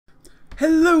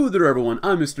Hello there everyone,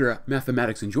 I'm Mr.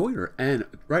 Mathematics Enjoyer, and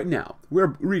right now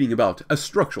we're reading about a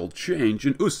structural change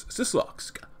in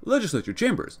Sislak's legislature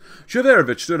chambers.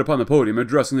 Shafarevich stood upon the podium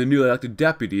addressing the newly elected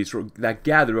deputies that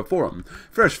gathered before him,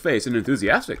 fresh-faced and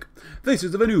enthusiastic.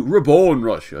 Faces of a new, reborn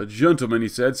Russia. Gentlemen, he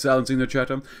said, silencing their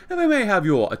chatter, if I may have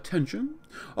your attention.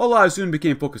 All eyes soon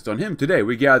became focused on him. Today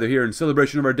we gather here in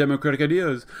celebration of our democratic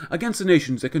ideas against the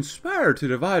nations that conspire to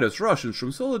divide us Russians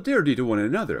from solidarity to one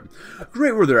another.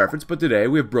 Great were their efforts, but today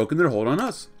we have broken their hold on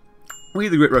us. We,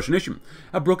 the great Russian nation,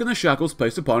 have broken the shackles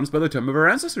placed upon us by the time of our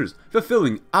ancestors,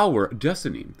 fulfilling our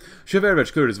destiny.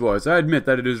 Shafarevich cleared his voice. I admit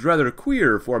that it is rather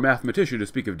queer for a mathematician to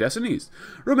speak of destinies.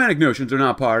 Romantic notions are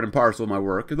not part and parcel of my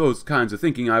work. Those kinds of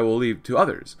thinking I will leave to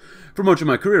others. For much of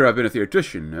my career I've been a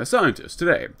theoretician, a scientist.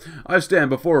 Today, I stand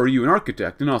before you an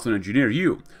architect and also an engineer.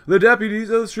 You, the deputies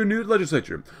of this renewed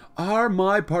legislature, are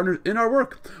my partners in our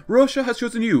work. Russia has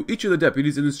chosen you. Each of the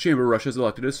deputies in this chamber Russia has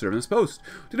elected to serve in this post.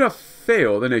 Do not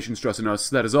fail the nation's trust in us,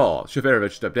 that is all.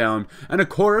 Shafarevich stepped down, and a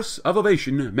chorus of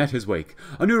ovation met his wake.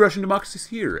 A new Russian democracy is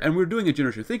here, and we're doing a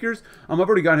generation of thinkers. I've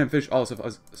already got him finished all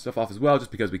this stuff off as well,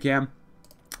 just because we can.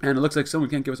 And it looks like someone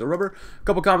can't give us a rubber. A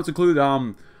couple comments include,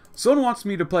 someone wants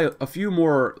me to play a few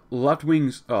more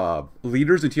left-wing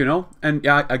leaders in TNO, and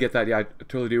yeah, I get that, yeah, I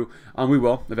totally do. We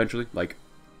will, eventually. Like,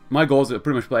 my goal is to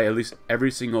pretty much play at least every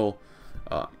single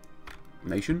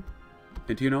nation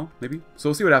in TNO, maybe. So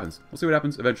we'll see what happens. We'll see what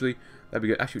happens eventually. That'd be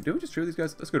good. Actually, did we just trade these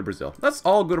guys? Let's go to Brazil. Let's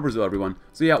all go to Brazil, everyone.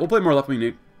 So yeah, we'll play more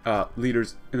left-wing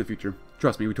leaders in the future.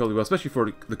 Trust me, we totally will, especially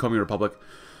for the Komi Republic.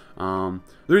 The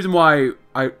reason why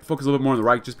I focus a little bit more on the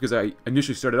right, just because I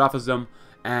initially started off as them,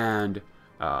 and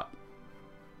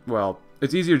well,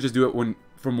 it's easier to just do it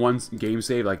from one game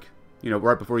save, like, you know,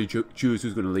 right before you choose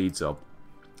who's going to lead. So,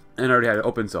 and I already had it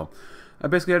open, so I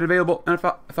basically had it available, and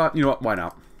I thought, you know what, why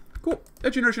not? Cool. A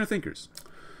generation of thinkers.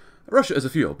 Russia is a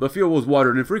field. The field was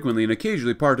watered infrequently, and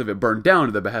occasionally part of it burned down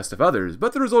to the behest of others,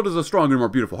 but the result is a stronger and more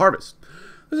beautiful harvest.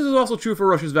 This is also true for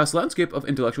Russia's vast landscape of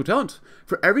intellectual talent.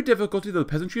 For every difficulty that the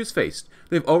peasantry has faced,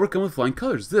 they have overcome with flying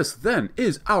colors. This, then,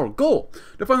 is our goal.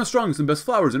 To find the strongest and best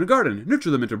flowers in a garden, nurture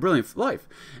them into brilliant life,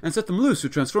 and set them loose to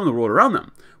transform the world around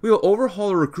them. We will overhaul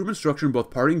our recruitment structure in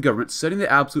both party and government, setting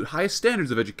the absolute highest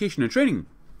standards of education and training.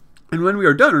 And when we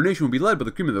are done, our nation will be led by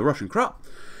the cream of the Russian crop.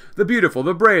 The beautiful,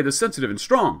 the brave, the sensitive, and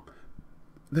strong.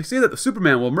 They say that the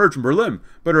Superman will emerge from Berlin,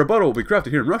 but a rebuttal will be crafted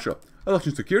here in Russia.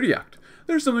 Election Security Act.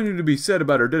 There's something to be said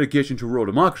about our dedication to rural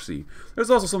democracy. There's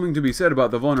also something to be said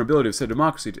about the vulnerability of said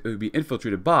democracy to be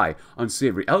infiltrated by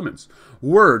unsavory elements.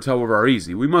 Words, however, are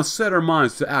easy. We must set our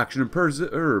minds to action and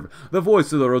preserve the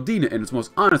voice of the Rodina in its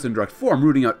most honest and direct form,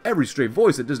 rooting out every stray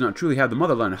voice that does not truly have the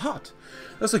motherland at heart.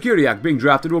 The Security Act being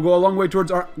drafted will go a long way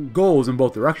towards our goals in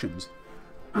both directions.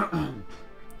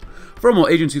 Formal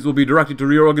agencies will be directed to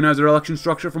reorganize their election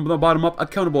structure from the bottom up,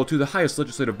 accountable to the highest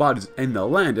legislative bodies in the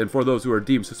land, and for those who are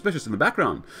deemed suspicious in the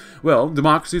background. Well,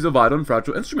 democracy is a vital and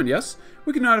fragile instrument, yes?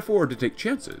 We cannot afford to take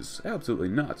chances. Absolutely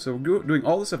not. So we're doing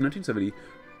all this stuff in 1970.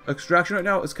 Extraction right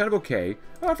now is kind of okay.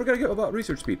 Oh, I forgot to get about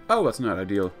research speed. Oh, that's not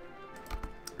ideal.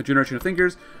 A generation of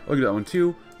thinkers. I'll do that one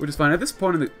too. Which is fine. At this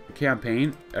point in the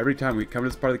campaign, every time we come to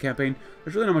this part of the campaign,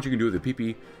 there's really not much you can do with the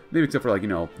PP. Maybe except for, like, you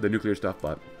know, the nuclear stuff,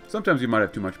 but sometimes you might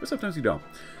have too much, but sometimes you don't.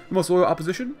 The most loyal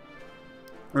opposition?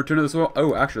 Return to the soil?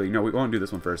 Oh, actually, no, we want to do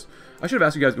this one first. I should have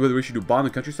asked you guys whether we should do Bond the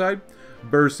Countryside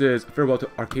versus Farewell to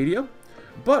Arcadia.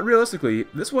 But realistically,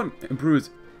 this one improves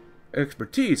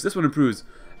expertise. This one improves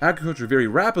agriculture very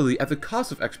rapidly at the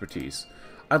cost of expertise.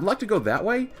 I'd like to go that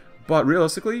way, but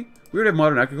realistically, we already have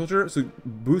modern agriculture, so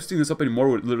boosting this up anymore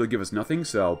would literally give us nothing,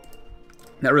 so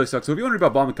that really sucks. So if you want to read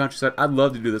about Bomb the Countryside, I'd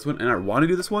love to do this one, and I want to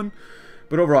do this one.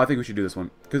 But overall, I think we should do this one,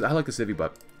 because I like the civvy,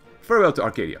 but farewell to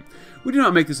Arcadia. We do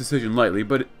not make this decision lightly,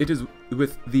 but it is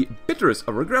with the bitterest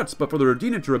of regrets, but for the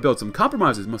Rodina to rebuild, some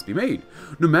compromises must be made.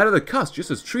 No matter the cost, just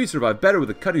as trees survive better with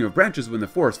the cutting of branches when the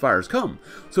forest fires come,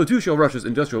 so too shall Russia's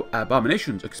industrial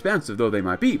abominations, expansive though they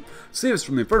might be, save us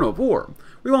from the inferno of war.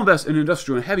 We will invest in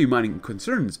industrial and heavy mining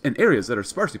concerns in areas that are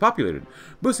sparsely populated,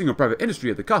 boosting our private industry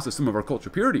at the cost of some of our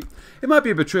cultural purity. It might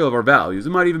be a betrayal of our values, it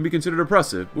might even be considered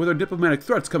oppressive, with our diplomatic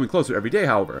threats coming closer every day,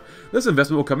 however. This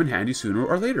investment will come in handy sooner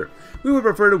or later. We would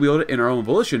prefer to wield it in our own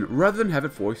volition, rather than have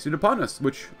it foisted upon us,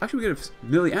 which, actually we get a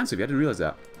Millie and Civvy, I didn't realize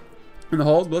that. In the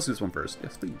halls, let's do this one first.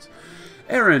 Yes, please.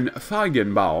 Aaron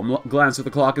Feigenbaum glanced at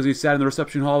the clock as he sat in the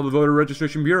reception hall of the Voter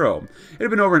Registration Bureau. It had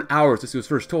been over an hour since he was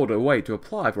first told to wait to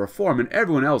apply for a form, and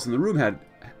everyone else in the room had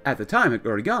at the time had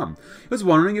already gone. He was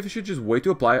wondering if he should just wait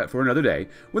to apply it for another day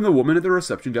when the woman at the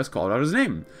reception desk called out his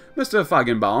name. "Mr.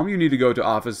 Feigenbaum, you need to go to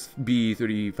office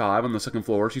B35 on the second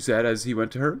floor," she said as he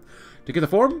went to her. "To get the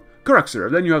form?" "Correct, sir.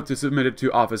 Then you have to submit it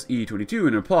to office E22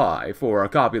 and apply for a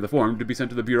copy of the form to be sent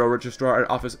to the bureau registrar at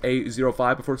office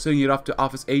A05 before sending it off to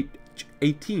office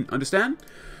 18. Understand?"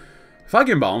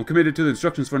 Feigenbaum, committed to the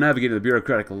instructions for navigating the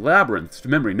bureaucratic labyrinth, to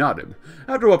memory nodded.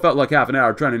 After what felt like half an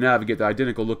hour trying to navigate the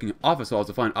identical-looking office halls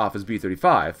to find office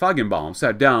B35, Feigenbaum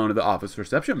sat down at the office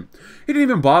reception. He didn't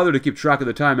even bother to keep track of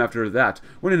the time after that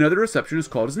when another receptionist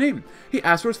called his name. He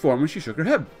asked for his form when she shook her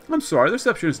head. "I'm sorry, the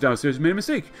receptionist downstairs made a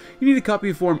mistake. You need a copy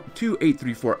of form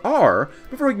 2834R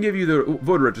before we can give you the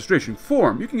voter registration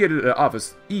form. You can get it at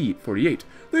office E48,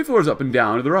 3 floors up and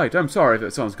down to the right. I'm sorry if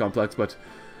it sounds complex, but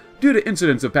due to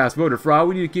incidents of past voter fraud,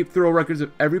 we need to keep thorough records of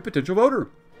every potential voter."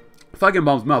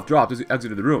 Feigenbaum's mouth dropped as he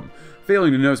exited the room,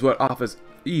 failing to notice what office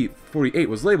E48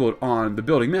 was labeled on the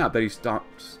building map that he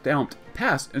stamped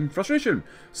past in frustration.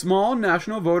 "Small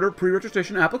National Voter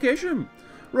Pre-Registration Application."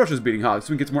 Russia's beating hog, so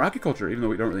we can get some more agriculture, even though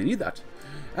we don't really need that.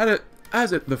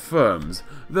 The farmers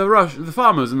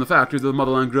and the factories of the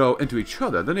motherland grow into each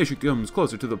other, the nation comes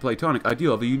closer to the Platonic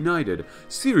ideal of a united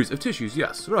series of tissues.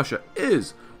 Yes, Russia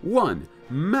is one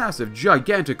massive,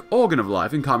 gigantic organ of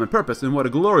life in common purpose, and what a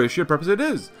glorious shared purpose it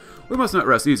is. We must not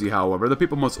rest easy, however. The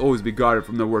people must always be guarded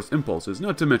from their worst impulses,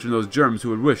 not to mention those germs who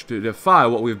would wish to defy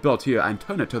what we have built here and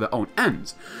turn it to their own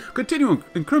ends. Continuing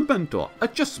incremental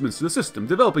adjustments to the system,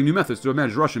 developing new methods to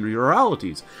manage Russian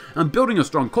ruralities, and building a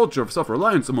strong culture of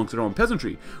self-reliance amongst their own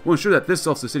peasantry will ensure that this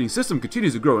self-sustaining system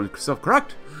continues to grow and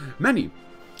self-correct. May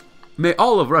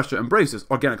all of Russia embrace this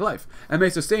organic life, and may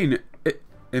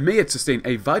it sustain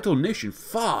a vital nation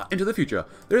far into the future.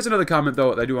 There is another comment,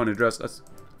 though, that I do want to address.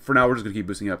 For now, we're just going to keep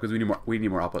boosting up, because we need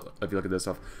more output, if you look at this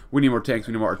stuff. We need more tanks,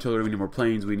 we need more artillery, we need more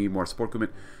planes, we need more support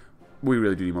equipment. We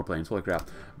really do need more planes, holy crap.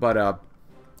 But,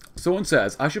 someone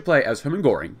says, I should play as Hermann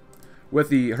Göring, with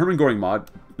the Hermann Göring mod,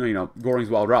 you know, Göring's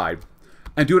Wild Ride,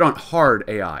 and do it on hard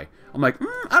AI. I'm like,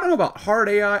 I don't know about hard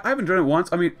AI. I haven't done it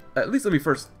once. I mean, at least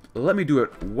let me do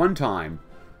it one time,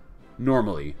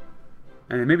 normally.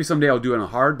 And maybe someday I'll do it on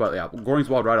hard, but yeah, Göring's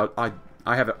Wild Ride, I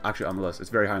have it actually on the list. It's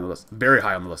very high on the list. Very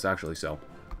high on the list, actually, so.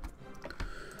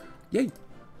 Yay.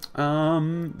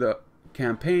 The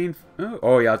campaign...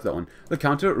 Oh, yeah, that's that one. The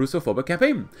counter-Russophobic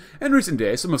campaign. In recent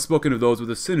days, some have spoken of those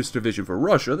with a sinister vision for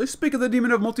Russia. They speak of the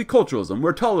demon of multiculturalism,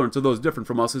 where tolerance of those different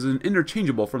from us is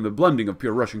interchangeable from the blending of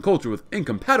pure Russian culture with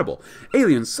incompatible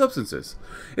alien substances.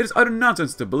 It is utter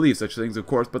nonsense to believe such things, of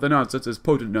course, but the nonsense is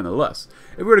potent nonetheless.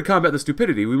 If we are to combat the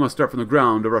stupidity, we must start from the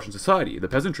ground of Russian society, the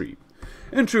peasantry.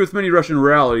 In truth, many Russian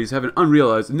realities have an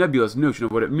unrealized, nebulous notion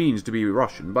of what it means to be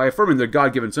Russian. By affirming their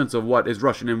God-given sense of what is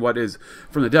Russian and what is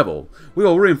from the devil, we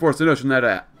will reinforce the notion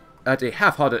that at a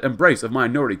half-hearted embrace of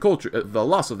minority culture, the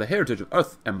loss of the heritage of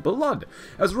earth and blood,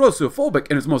 as Russophobic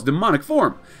in its most demonic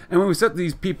form. And when we set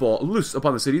these people loose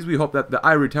upon the cities, we hope that the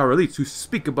ivory tower elites who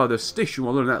speak about their station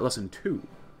will learn that lesson too.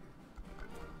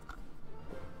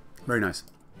 Very nice.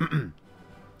 Prepare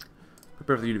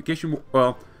for the unification.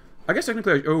 Well, I guess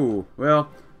technically, oh,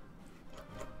 well.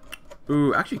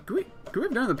 Ooh, actually, could we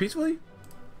have done it peacefully?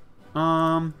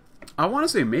 I want to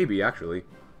say maybe, actually.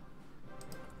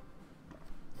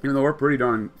 Even though we're pretty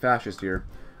darn fascist here.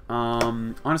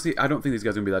 Honestly, I don't think these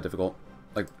guys are going to be that difficult.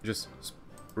 Like, just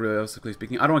realistically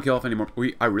speaking. I don't want to kill off any more...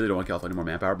 I really don't want to kill off any more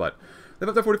manpower, but they've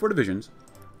got their 44 divisions.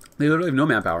 They literally have no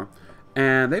manpower.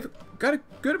 And they've got a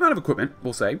good amount of equipment,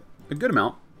 we'll say. A good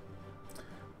amount.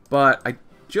 But I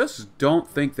just don't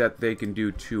think that they can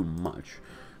do too much.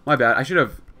 My bad. I should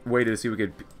have waited to see if we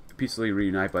could peacefully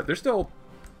reunite, but they're still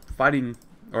fighting,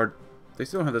 or they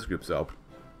still don't have this group, so...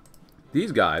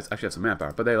 These guys actually have some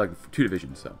manpower, but they have like 2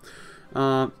 divisions, so...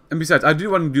 and besides, I do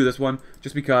want to do this one,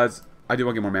 just because I do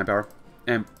want to get more manpower,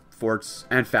 and forts,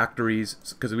 and factories,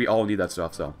 because we all need that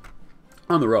stuff, so...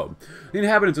 On the road, the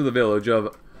inhabitants of the village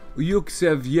of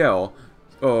Yuksevyevo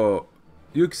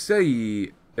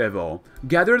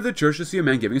gathered at the church to see a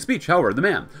man giving a speech. However, the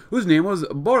man, whose name was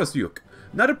Borisyuk,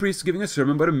 not a priest giving a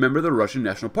sermon, but a member of the Russian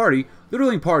National Party, the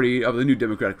ruling party of the new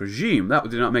democratic regime. That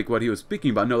did not make what he was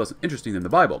speaking about no less interesting than the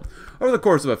Bible. Over the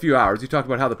course of a few hours, he talked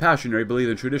about how the passionary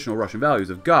believed in traditional Russian values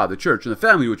of God, the church, and the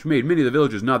family, which made many of the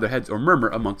villagers nod their heads or murmur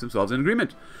amongst themselves in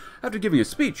agreement. After giving a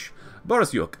speech,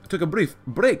 Borisyuk took a brief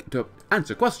break to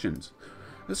answer questions.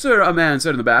 Sir, a man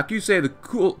said in the back, you say the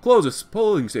closest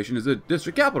polling station is the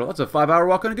district capital. That's a 5-hour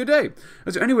walk on a good day.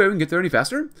 Is there any way we can get there any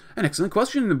faster? An excellent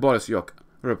question, Borisyuk.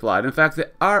 replied. In fact, the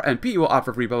RNP will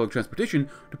offer free public transportation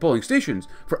to polling stations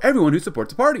for everyone who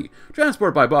supports the party.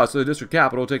 Transport by bus to the district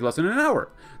capital will take less than an hour.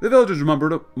 The villagers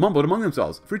mumbled among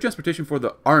themselves. Free transportation for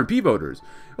the RNP voters.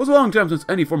 It was a long time since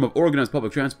any form of organized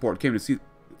public transport came to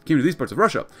these parts of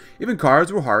Russia. Even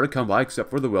cars were hard to come by except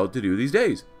for the well-to-do these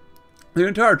days. The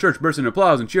entire church burst into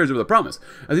applause and cheers over the promise,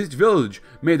 as each village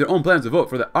made their own plans to vote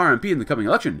for the RNP in the coming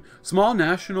election. Small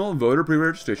national voter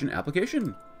pre-registration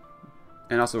application.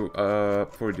 And also,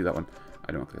 before we do that one,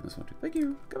 I don't want to click this one too. Thank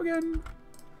you. Come again.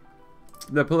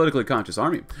 The politically conscious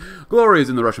army. Glory is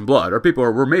in the Russian blood. Our people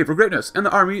were made for greatness, and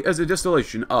the army is a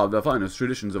distillation of the finest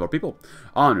traditions of our people.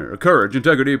 Honor, courage,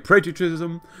 integrity,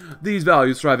 patriotism. These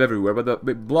values thrive everywhere, but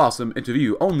they blossom into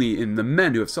view only in the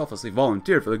men who have selflessly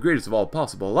volunteered for the greatest of all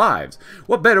possible lives.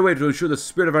 What better way to ensure the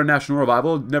spirit of our national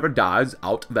revival never dies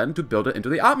out than to build it into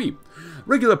the army?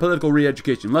 Regular political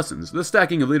re-education lessons, the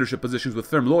stacking of leadership positions with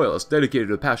firm loyalists dedicated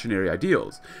to passionary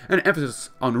ideals, and emphasis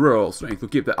on rural strength will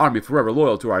keep the army forever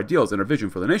loyal to our ideals and our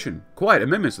vision for the nation. Quiet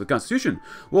amendments to the Constitution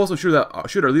will also ensure that,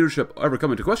 should our leadership ever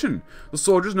come into question, the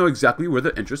soldiers know exactly where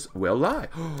their interests will lie.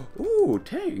 Ooh,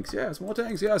 tanks, yes, more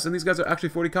tanks, yes, and these guys are actually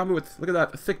 40 combat with, look at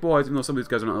that, thick boys, even though some of these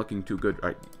guys are not looking too good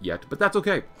right yet, but that's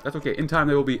okay, that's okay. In time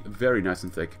they will be very nice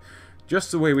and thick,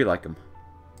 just the way we like them.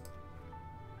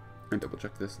 And double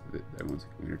check this. Everyone's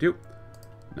here too.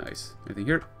 Nice. Anything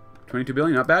here? 22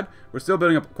 billion, not bad. We're still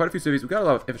building up quite a few cities. We've got a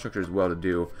lot of infrastructure as well to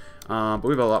do. But we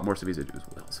have a lot more cities to do as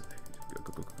well. So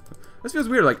go. This feels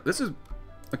weird. Like, this is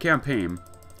a campaign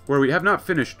where we have not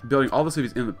finished building all the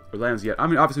cities in the lands yet. I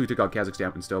mean, obviously we took out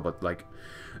Kazakhstan and still, but like,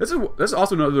 this is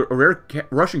also another rare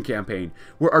Russian campaign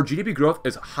where our GDP growth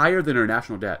is higher than our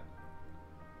national debt.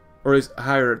 Or is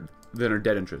higher than our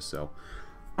debt interest, so.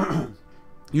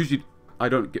 Usually,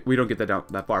 we don't get that down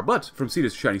that far, but from sea to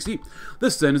shining sea,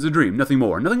 this then is a dream, nothing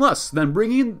more, nothing less than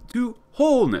bringing to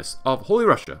wholeness of Holy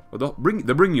Russia, or the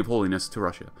bringing of holiness to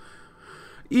Russia.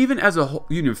 Even as a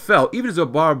union fell, even as the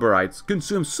barbarites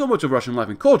consumed so much of Russian life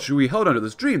and culture, we held on to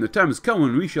this dream. The time has come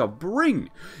when we shall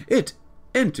bring it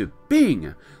into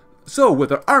being. So,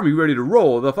 with our army ready to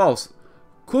roll, the false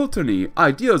Kulturny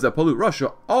ideals that pollute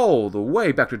Russia all the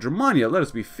way back to Germania, let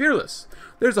us be fearless.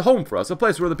 There's a home for us, a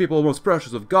place where the people most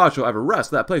precious of God shall ever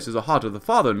rest. That place is a heart of the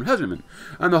Father and Hezbollah,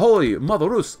 and the Holy Mother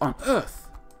Rus on earth.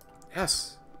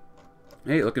 Yes.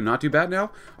 Hey, looking not too bad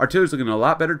now. Artillery's looking a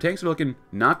lot better. Tanks are looking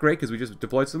not great because we just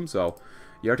deployed some, so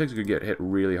yeah, our tanks are going to get hit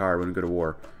really hard when we go to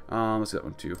war. Let's see that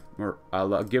one too.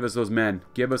 Give us those men.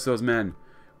 Give us those men.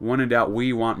 When in doubt,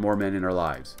 we want more men in our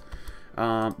lives.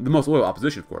 The most loyal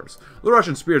opposition, of course. The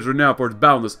Russian spirits are now for its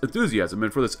boundless enthusiasm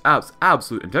and for this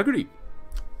absolute integrity.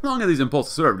 Long have these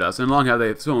impulses served us, and long have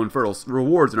they sown fertile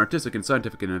rewards in artistic and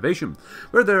scientific innovation,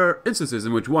 where there are instances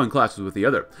in which one clashes with the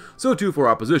other. So too for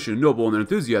our opposition, noble in their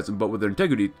enthusiasm, but with their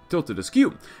integrity tilted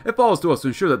askew. It falls to us to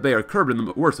ensure that they are curbed in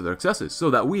the worst of their excesses, so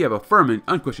that we have a firm and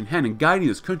unquestioned hand in guiding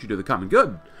this country to the common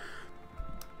good.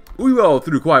 We will,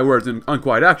 through quiet words and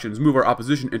unquiet actions, move our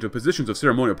opposition into positions of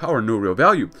ceremonial power and no real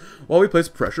value, while we place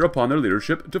pressure upon their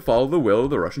leadership to follow the will of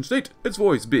the Russian state, its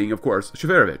voice being, of course,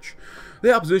 Shafarevich.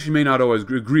 The opposition may not always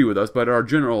agree with us, but our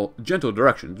gentle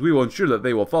directions, we will ensure that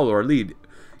they will follow our lead,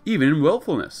 even in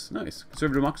willfulness. Nice.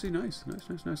 Conservative democracy? Nice.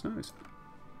 Nice.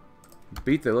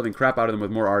 Beat the living crap out of them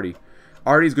with more Artie.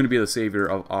 Artie is going to be the savior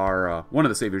of our, one of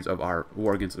the saviors of our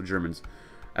war against the Germans.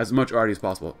 As much Artie as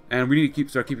possible. And we need to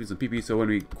start keeping some PP, so when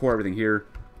we core everything here,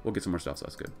 we'll get some more stuff, so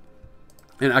that's good.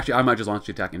 And actually, I might just launch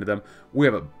the attack into them. We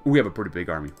have a pretty big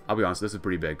army. I'll be honest, this is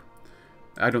pretty big.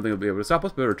 I don't think they'll be able to stop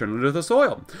us, but return it to the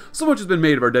soil. So much has been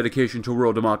made of our dedication to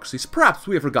rural democracies. Perhaps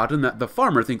we have forgotten that the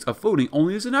farmer thinks of voting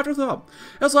only as an afterthought.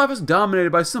 As life is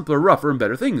dominated by simpler, rougher, and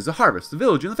better things, the harvest, the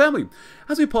village, and the family.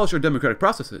 As we polish our democratic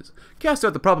processes, cast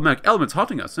out the problematic elements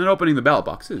haunting us, and opening the ballot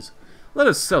boxes, let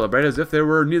us celebrate as if there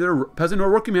were neither peasant nor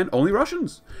working man, only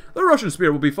Russians. The Russian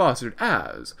spirit will be fostered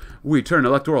as we turn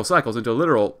electoral cycles into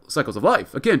literal cycles of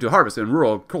life, akin to harvest and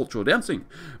rural cultural dancing.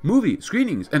 Movie,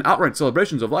 screenings, and outright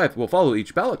celebrations of life will follow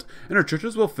each ballot, and our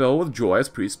churches will fill with joy as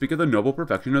priests speak of the noble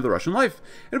perfection of the Russian life.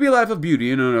 It'll be a life of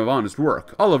beauty and of honest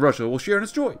work. All of Russia will share in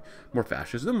its joy. More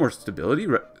fascism, more stability,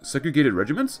 segregated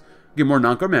regiments, get more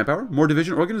non-core manpower, more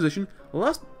division organization,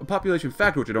 less population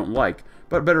factor, which I don't like,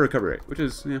 but better recovery rate, which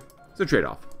is, yeah, it's a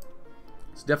trade-off.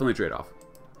 It's definitely a trade-off.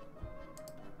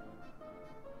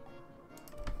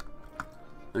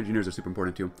 Engineers are super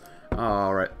important too.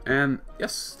 Alright, and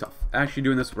yes, tough. Actually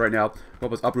doing this right now will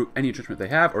help us uproot any entrenchment they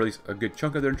have, or at least a good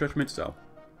chunk of their entrenchment, so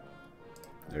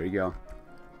there you go.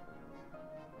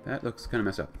 That looks kind of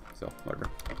messed up, so whatever.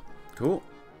 Cool.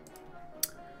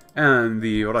 and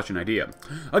the Russian idea.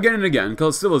 Again and again,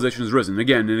 civilization has risen,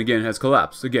 again and again has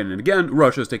collapsed, again and again,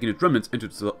 Russia has taken its remnants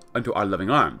into our loving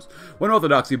arms. When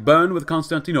orthodoxy burned with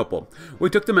Constantinople, we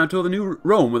took the mantle of the new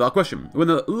Rome without question. When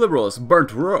the liberals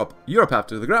burnt Europe half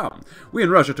to the ground, we in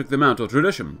Russia took the mantle of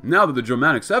tradition. Now that the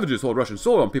Germanic savages hold Russian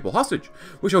soil and people hostage,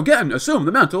 we shall again assume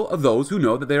the mantle of those who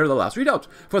know that they are the last redoubt,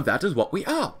 for that is what we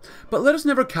are. But let us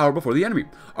never cower before the enemy.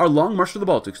 Our long march to the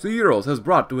Baltics, the Urals, has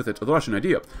brought with it the Russian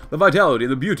idea, the vitality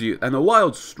and the beauty and the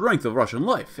wild strength of Russian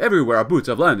life. Everywhere our boots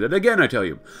have landed, again I tell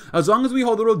you, as long as we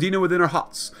hold the Rodina within our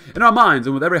hearts, in our minds,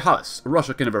 and with every house,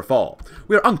 Russia can never fall.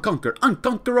 We are unconquered,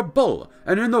 unconquerable,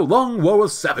 and in the long war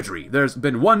of savagery, there's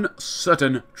been one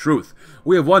certain truth.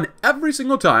 We have won every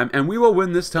single time, and we will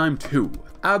win this time too.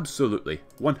 Absolutely.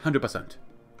 100%.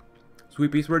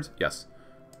 Sweet peace words? Yes.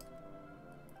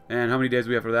 And how many days do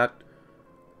we have for that?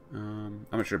 I'm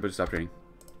not sure, but just stop trading.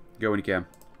 Go when you can.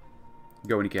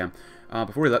 Go when you can.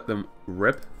 Before we let them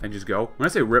rip and just go. When I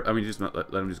say rip, I mean just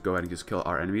let them just go ahead and just kill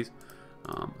our enemies.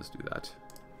 Let's do that.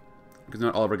 Because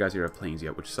not all of our guys here have planes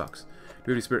yet, which sucks. Do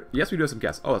we have any spirit? Yes, we do have some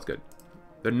casts. Oh, that's good.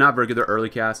 They're not very good. They're early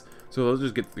casts. So they'll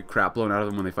just get the crap blown out of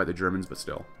them when they fight the Germans, but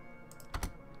still.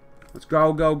 Let's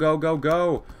go, go, go, go,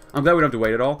 go. I'm glad we don't have to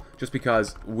wait at all. Just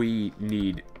because we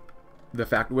need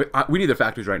the we need the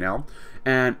factories right now.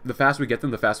 And the faster we get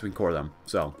them, the faster we can core them.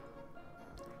 So.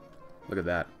 Look at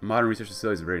that. Modern research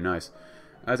facilities are very nice.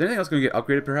 Is anything else going to get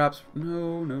upgraded, perhaps?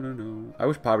 No, no, no, no. I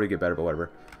wish poverty would get better, but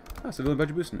whatever. Civilian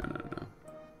budget boost? No, no, no.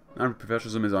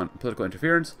 Non-professionalism is on political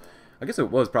interference. I guess it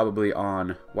was probably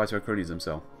on widespread cronyism,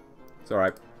 so it's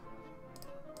alright.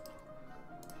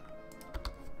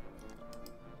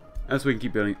 And so we can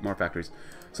keep building more factories.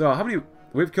 So how many...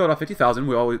 We've killed off 50,000.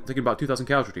 We're always thinking about 2,000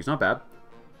 casualties. Not bad.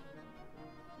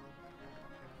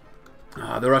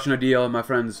 The Russian ideal, my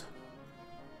friends...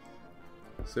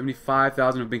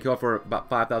 75,000 have been killed for about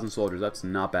 5,000 soldiers. That's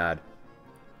not bad.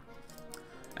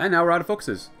 And now we're out of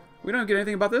focuses. We don't get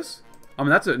anything about this? I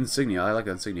mean, that's an insignia. I like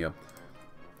that insignia.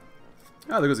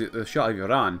 Oh, there goes the Shah of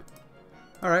Iran.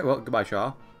 Alright, well, goodbye,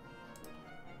 Shah.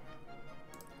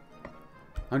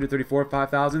 134,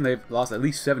 5,000. They've lost at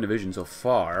least 7 divisions so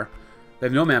far. They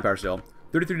have no manpower still.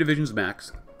 33 divisions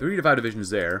max. 3 to 5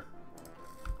 divisions there.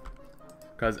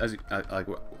 Because, as like,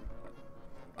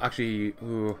 actually,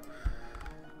 ooh.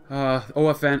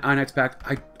 OFN, Einheits Pact,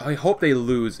 I hope they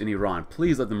lose in Iran.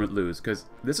 Please let them lose, because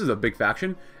this is a big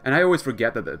faction, and I always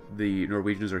forget that the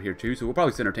Norwegians are here too, so we'll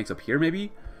probably send our tanks up here,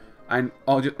 maybe? And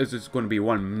it's just going to be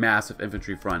one massive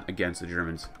infantry front against the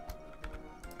Germans.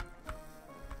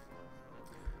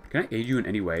 Can I aid you in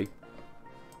any way?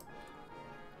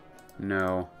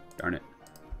 No. Darn it.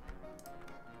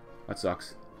 That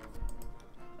sucks.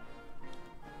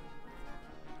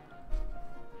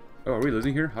 Oh, are we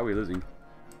losing here? How are we losing?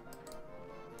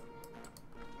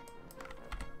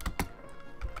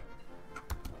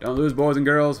 Don't lose, boys and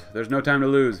girls. There's no time to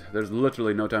lose. There's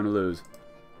literally no time to lose.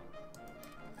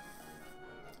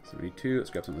 72.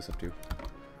 Let's grab some of this stuff too.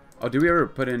 Oh, did we ever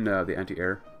put in the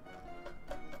anti-air?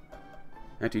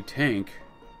 Anti-tank?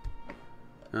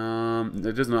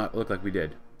 It does not look like we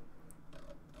did.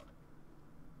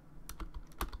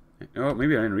 Oh,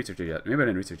 maybe I didn't research it yet. Maybe I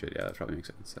didn't research it yet. That probably makes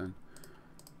sense then.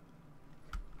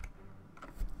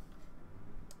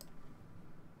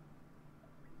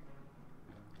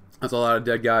 That's a lot of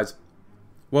dead guys.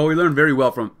 Well, we learned very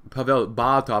well from Pavel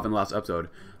Batov in the last episode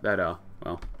that,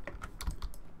 well,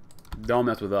 don't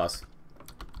mess with us.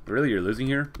 Really, you're losing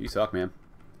here? You suck, man.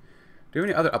 Do you have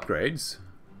any other upgrades?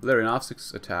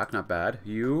 Larionovsk's attack, not bad.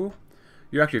 You're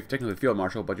actually technically field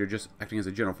marshal, but you're just acting as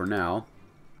a general for now.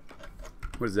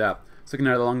 What is that? Second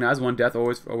night of the long knives, 1 death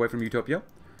always away from Utopia.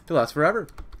 To last forever.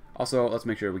 Also, let's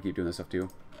make sure we keep doing this stuff too.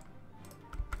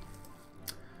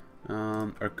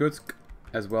 Irkutsk,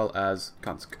 as well as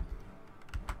Kansk.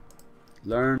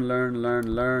 Learn, learn,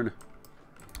 learn, learn.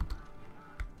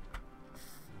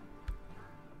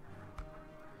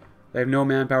 They have no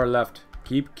manpower left.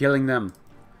 Keep killing them.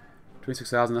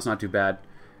 26,000, that's not too bad.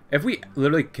 If we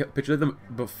literally capitulate them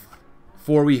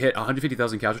before we hit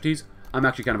 150,000 casualties, I'm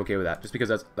actually kind of okay with that. Just because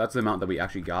that's the amount that we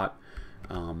actually got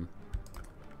in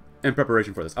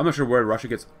preparation for this. I'm not sure where Russia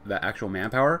gets that actual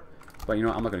manpower, but you know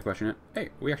what, I'm not going to question it. Hey,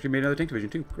 we actually made another tank division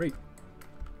too. Great.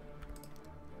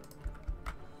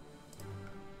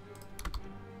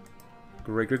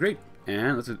 Great, great, great.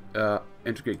 And let's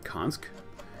integrate Kansk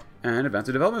and advance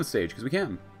the development stage, because we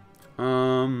can.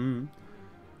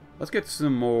 Let's get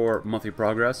some more monthly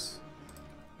progress.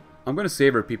 I'm going to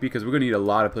save our PP because we're going to need a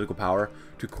lot of political power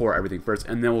to core everything first,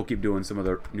 and then we'll keep doing some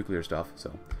other nuclear stuff. So,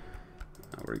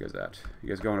 where are you guys at? You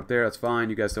guys going up there? That's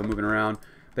fine. You guys still moving around.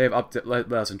 They have up to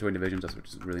less than 20 divisions, which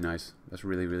is really nice. That's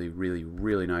really, really, really,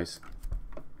 really nice.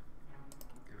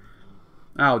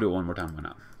 I'll do it one more time. Why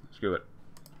not? Screw it.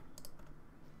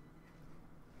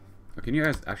 Oh, can you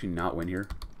guys actually not win here?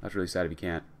 That's really sad if you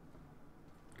can't.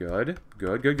 Good.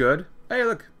 Good, good, good. Hey,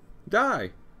 look.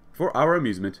 Die. For our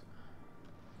amusement.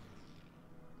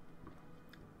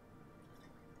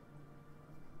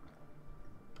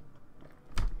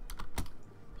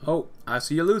 Oh, I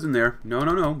see you losing there. No,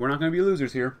 no, no. We're not going to be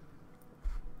losers here.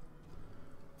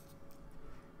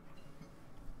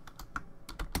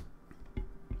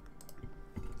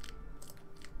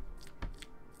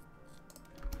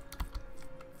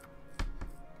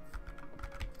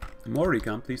 More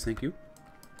recon, please. Thank you.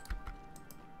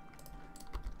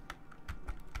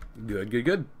 Good, good,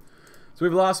 good. So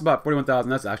we've lost about 41,000.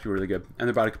 That's actually really good. And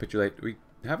they're about to capitulate. We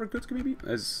have our goods, maybe?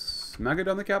 Is Maga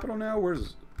done the capital now?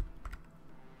 Where's...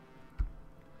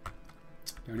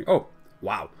 Oh,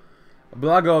 wow.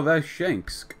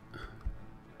 Blagoveshensk.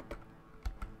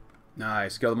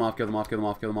 Nice. Kill them off, kill them off, kill them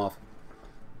off, kill them off.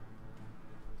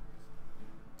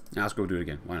 Now let's go do it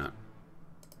again. Why not?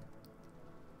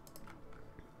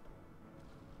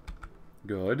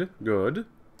 Good, good.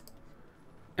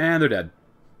 And they're dead.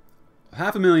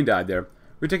 500,000 died there.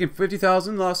 We're taking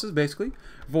 50,000 losses, basically,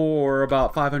 for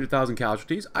about 500,000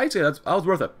 casualties. I'd say that was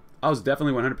worth it. I was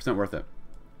definitely 100% worth it.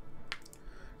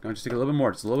 Going to just take a little bit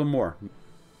more, just a little bit more.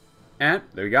 And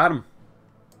there you got him.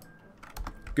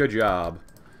 Good job.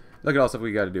 Look at all the stuff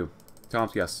we got to do.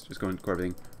 Tom's, yes, just going to core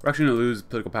everything. We're actually going to lose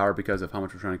political power because of how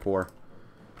much we're trying to core.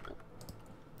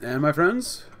 And my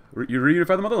friends, you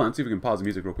reunify the motherland. See if we can pause the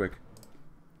music real quick.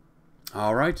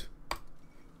 All right.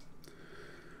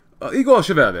 Igor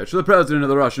Shafarevich, the president of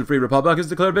the Russian Free Republic, has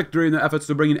declared victory in the efforts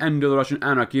to bring an end to the Russian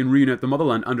anarchy and reunite the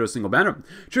motherland under a single banner.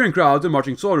 Cheering crowds and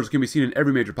marching soldiers can be seen in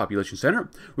every major population center,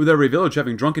 with every village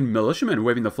having drunken militiamen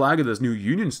waving the flag of this new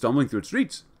union stumbling through its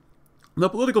streets. The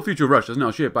political future of Russia is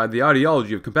now shaped by the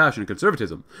ideology of compassion and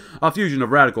conservatism, a fusion of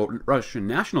radical Russian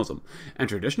nationalism and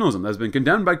traditionalism that has been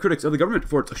condemned by critics of the government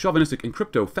for its chauvinistic and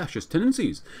crypto-fascist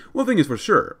tendencies. One thing is for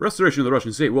sure, restoration of the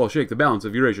Russian state will shake the balance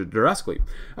of Eurasia drastically,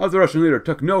 as the Russian leader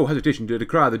took no hesitation to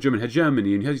decry the German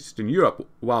hegemony in Eastern Europe,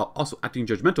 while also acting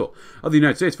judgmental of the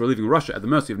United States for leaving Russia at the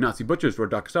mercy of Nazi butchers for a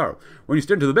dark sorrow. When you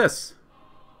stare into the abyss...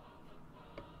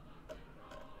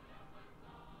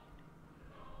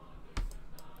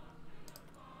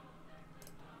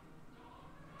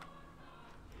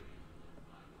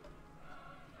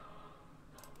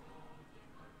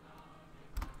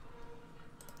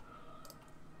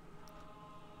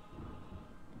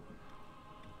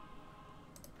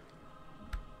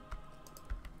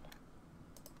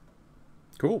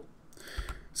 Cool.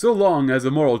 So long as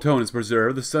the moral tone is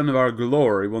preserved, the sun of our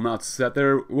glory will not set.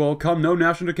 There will come no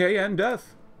national decay and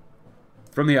death.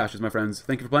 From the ashes, my friends.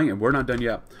 Thank you for playing, and we're not done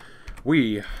yet.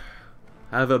 We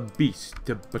have a beast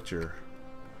to butcher.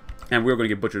 And we're going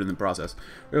to get butchered in the process.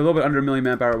 We're a little bit under 1 million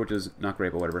manpower, which is not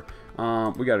great, but whatever.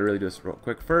 We got to really do this real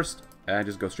quick first. And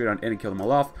just go straight on in and kill them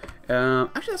all off.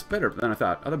 Actually, that's better than I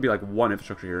thought. I thought it'd be like one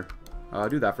infrastructure here.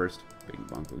 Do that first. Bing,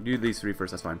 bong, boom. Do these 3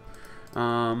 first, that's fine.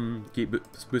 Keep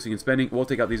boosting and spending. We'll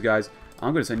take out these guys.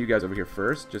 I'm going to send you guys over here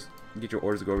first. Just get your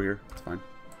orders to go over here. It's fine.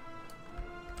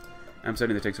 I'm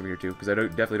sending the tanks over here too, because I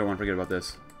definitely don't want to forget about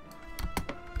this.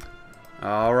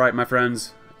 Alright, my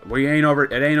friends. We ain't over.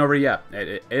 It ain't over yet.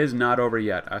 It is not over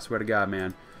yet. I swear to God,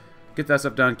 man. Get that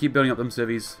stuff done. Keep building up them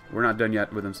civies. We're not done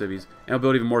yet with them civies. And we'll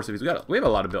build even more civies. We have a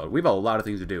lot to build. We have a lot of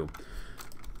things to do.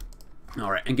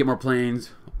 Alright, and get more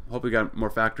planes. Hope we got more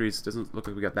factories. Doesn't look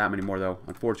like we got that many more, though,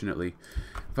 unfortunately.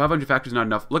 500 factories not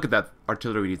enough. Look at that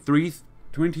artillery we need.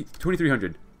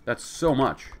 2,300. That's so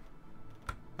much.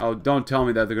 Oh, don't tell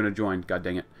me that they're going to join. God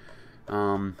dang it.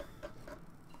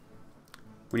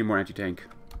 We need more anti-tank.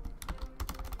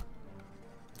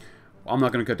 I'm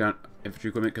not going to cut down infantry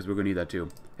equipment because we're going to need that, too.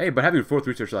 Hey, but having a 4th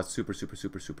research slot's super, super,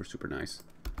 super, super, super nice.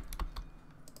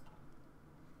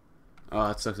 Oh,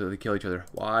 it sucks that they kill each other.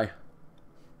 Why?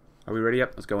 Are we ready?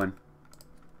 Yep, let's go in.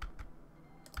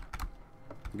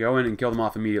 Go in and kill them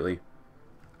off immediately.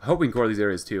 I hope we can core these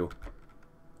areas too.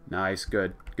 Nice,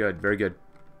 good, good, very good.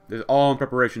 This is all in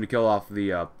preparation to kill off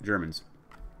the Germans.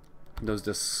 Those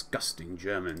disgusting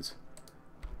Germans.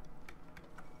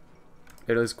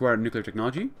 Italy's acquired nuclear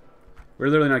technology. We're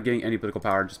literally not getting any political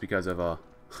power just because of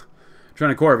trying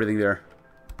to core everything there.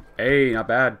 Hey, not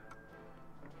bad.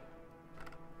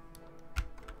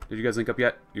 Did you guys link up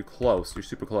yet? You're close. You're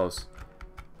super close.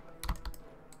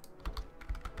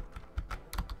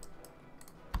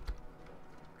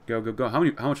 Go, go, go. How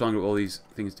much longer will all these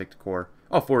things take to core?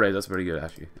 Oh, 4 days. That's pretty good,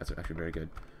 actually. That's actually very good.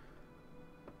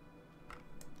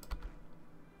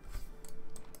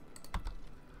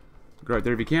 Go right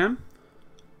there if you can.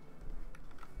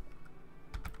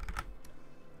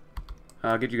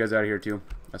 I'll get you guys out of here too.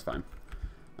 That's fine.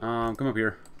 Come up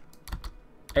here.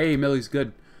 Hey, Millie's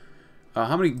good.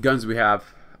 How many guns do we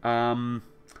have?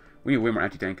 We need way more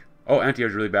anti-tank. Oh, anti-air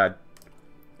is really bad.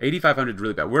 8,500 is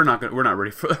really bad. We're not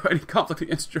ready for any conflict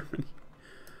against Germany.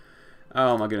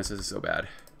 Oh my goodness, this is so bad.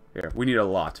 Here, we need a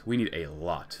lot. We need a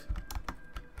lot.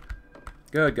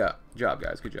 Good job,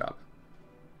 guys. Good job.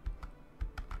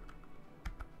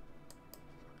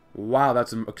 Wow,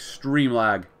 that's some extreme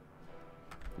lag.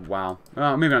 Wow.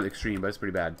 Maybe not extreme, but it's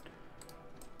pretty bad.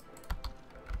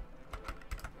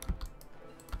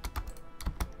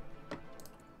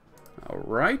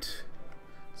 Alright.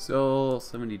 So,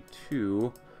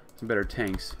 72. Some better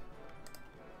tanks.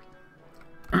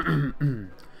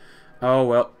 Oh,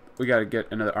 well. We gotta get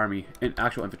another army. An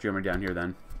actual infantry army down here,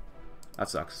 then. That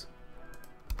sucks.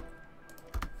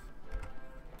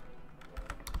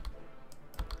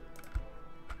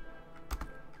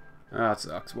 Oh, that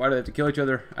sucks. Why do they have to kill each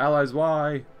other? Allies,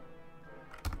 why?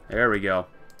 There we go.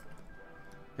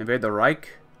 Invade the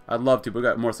Reich? I'd love to, but we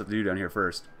got more stuff to do down here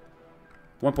first.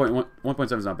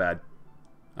 1.7 is not bad.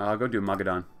 I'll go do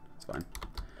Magadan. It's fine.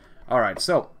 Alright,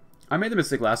 so I made the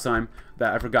mistake last time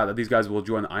that I forgot that these guys will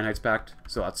join the Einheitspact, Pact,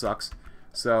 so that sucks.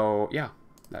 So, yeah,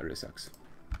 that really sucks.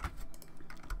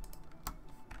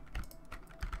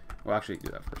 We'll actually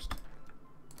do that first.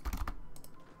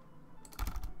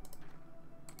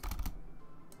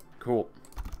 Cool.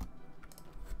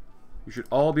 You should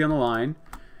all be on the line.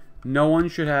 No one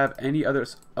should have any other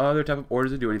type of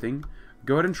orders to do anything.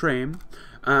 Go ahead and train.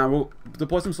 We'll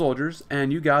deploy some soldiers,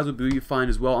 and you guys will be fine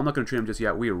as well. I'm not going to train them just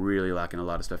yet. We are really lacking a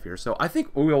lot of stuff here. So I think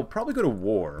we'll probably go to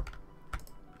war.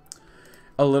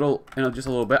 A little, just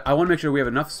a little bit. I want to make sure we have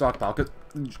enough stockpile. Because,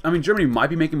 I mean, Germany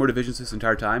might be making more divisions this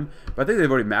entire time, but I think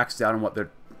they've already maxed out on what they're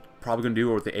probably going to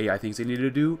do or what the AI thinks they need to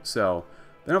do. So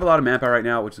they don't have a lot of manpower right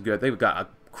now, which is good. They've got a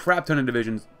crap ton of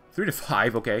divisions. 3 to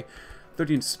 5, okay.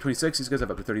 13 to 26, these guys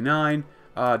have up to 39.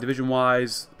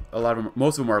 Division-wise, a lot of them,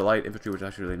 most of them are light infantry, which is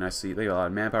actually really nice to see. They got a lot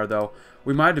of manpower, though.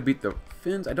 We might have to beat the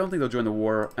Finns. I don't think they'll join the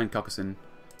war. And Caucasus,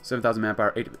 7,000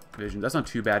 manpower, 8 divisions. That's not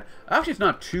too bad. Actually, it's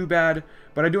not too bad,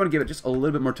 but I do want to give it just a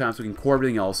little bit more time so we can core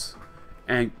everything else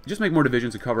and just make more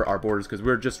divisions to cover our borders, because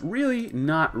we're just really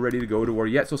not ready to go to war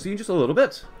yet. So see you in just a little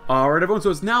bit. Alright, everyone, so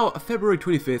it's now February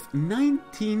 25th,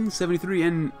 1973,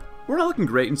 and we're not looking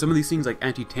great in some of these things like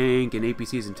anti-tank and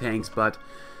APCs and tanks, but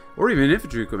or even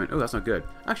infantry equipment. Oh, that's not good.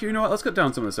 Actually, you know what? Let's cut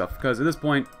down some of the stuff, because at this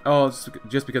point, it's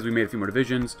just because we made a few more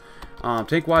divisions.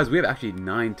 Tank-wise, we have actually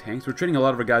 9 tanks. We're training a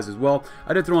lot of our guys as well.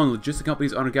 I did throw on logistic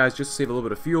companies on our guys just to save a little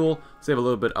bit of fuel, save a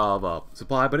little bit of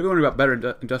supply. But if you want to about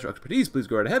better industrial expertise, please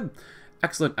go right ahead.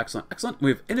 Excellent, excellent, excellent.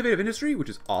 We have innovative industry, which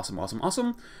is awesome, awesome,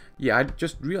 awesome. Yeah, I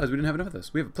just realized we didn't have enough of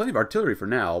this. We have plenty of artillery for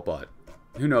now, but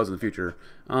who knows in the future.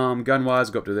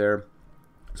 Gun-wise, go up to there.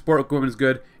 Sport equipment is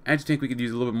good. Anti-tank we could use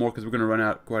a little bit more because we're going to run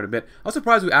out quite a bit. I was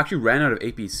surprised we actually ran out of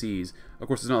APCs. Of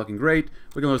course, it's not looking great.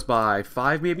 We can lose by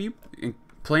 5 maybe. And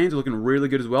planes are looking really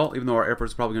good as well, even though our Air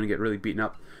Force is probably going to get really beaten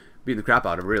the crap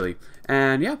out of, really.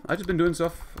 And yeah, I've just been doing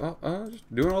stuff,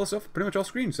 just doing all this stuff pretty much off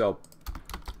screen. So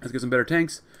let's get some better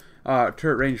tanks,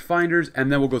 turret range finders,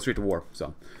 and then we'll go straight to war.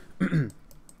 So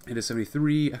it is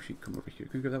 73. Actually, come over here.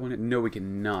 Can we grab that one? No, we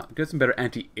cannot. Get some better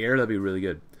anti-air. That'd be really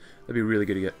good. That'd be really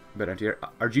good to get better anti-air.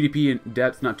 Our GDP and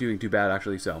debt's not doing too bad,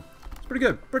 actually, so it's pretty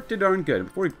good. Pretty darn good.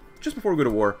 Just before we go to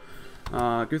war,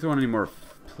 can we throw on any more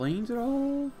planes at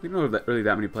all? We don't have really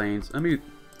that many planes. I mean,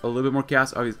 a little bit more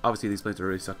cast. Obviously, these planes are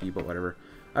really sucky, but whatever.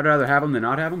 I'd rather have them than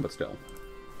not have them, but still.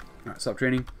 Alright, stop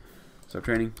training. Stop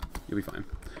training. You'll be fine.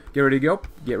 Get ready to go.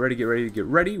 Get ready, get ready, get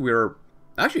ready. We're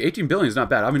actually 18 billion is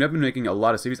not bad. I mean, I've been making a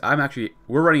lot of cities.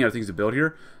 We're running out of things to build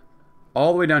here.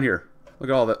 All the way down here. Look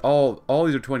at all that. All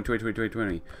these are 20, 20, 20, 20,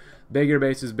 20. Big air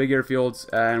bases, big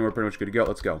airfields, and we're pretty much good to go.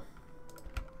 Let's go.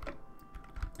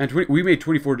 And we made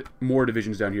 24 more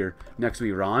divisions down here next to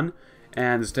Iran.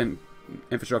 And this 10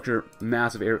 infrastructure,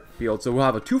 massive airfield. So we'll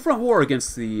have a 2-front war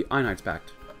against the Einheitspact,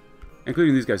 Pact,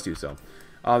 including these guys too. So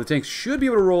the tanks should be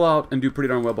able to roll out and do pretty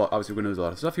darn well, but obviously we're going to lose a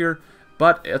lot of stuff here.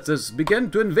 But let's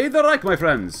begin to invade the Reich, my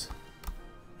friends.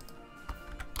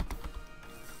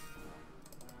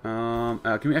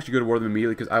 Can we actually go to war with them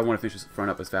immediately? Because I want to finish this front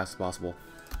up as fast as possible.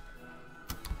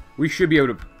 We should be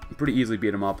able to pretty easily beat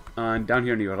them up. And down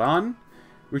here in Iran,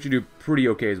 we should do pretty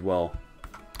okay as well.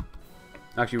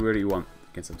 Actually, we already won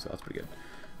against them, so that's pretty good.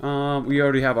 We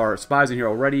already have our spies in here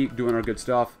already, doing our good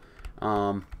stuff.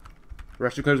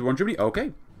 Rush declares war on Germany.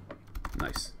 Okay.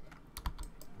 Nice.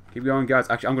 Keep going, guys.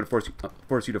 Actually, I'm going to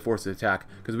force you to force the attack,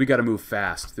 because we got to move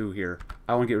fast through here.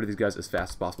 I want to get rid of these guys as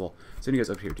fast as possible. Send you guys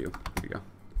up here, too. There you go.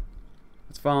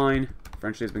 That's fine.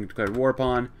 French has been declared war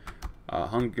upon.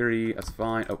 Hungary, that's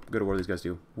fine. Oh, go to war these guys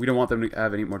do. We don't want them to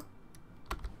have any more...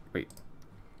 Wait.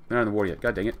 They're not in the war yet.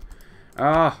 God dang it.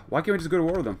 Why can't we just go to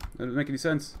war with them? That doesn't make any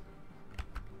sense.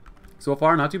 So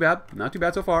far, not too bad. Not too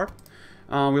bad so far.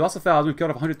 We lost 1,000. We've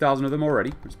killed off 100,000 of them already,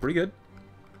 which is pretty good.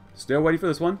 Still waiting for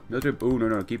this one. Oh,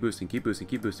 no. Keep boosting, keep boosting,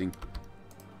 keep boosting.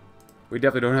 We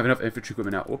definitely don't have enough infantry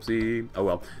equipment now. Whoopsie. Oh,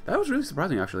 well. That was really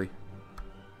surprising, actually.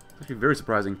 Actually, very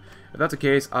surprising. If that's the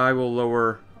case, I will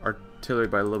lower artillery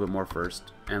by a little bit more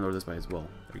first. And lower this by as well.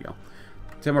 There we go.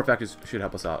 10 more factories should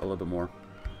help us out a little bit more.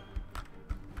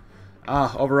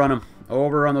 Overrun them.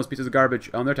 Overrun those pieces of garbage.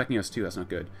 They're attacking us too. That's not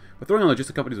good. But throwing on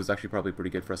logistic companies was actually probably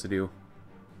pretty good for us to do.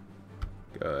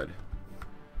 Good.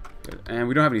 Good. And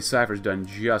we don't have any ciphers done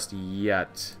just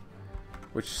yet.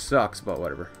 Which sucks, but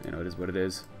whatever. You know, it is what it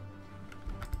is.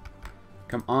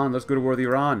 Come on, let's go to war with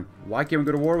Iran. Why can't we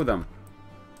go to war with them?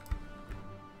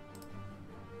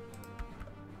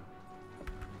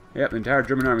 Yep, the entire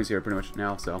German army's here pretty much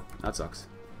now, so that sucks.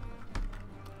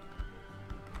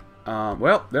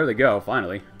 Well, there they go,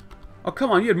 finally. Oh,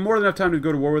 come on, you had more than enough time to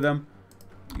go to war with them.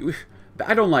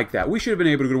 I don't like that. We should have been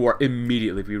able to go to war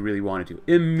immediately if we really wanted to.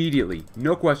 Immediately.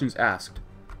 No questions asked.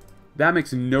 That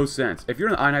makes no sense. If you're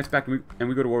in the Iron Heights Pact and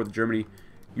we go to war with Germany,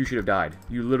 you should have died.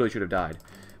 You literally should have died.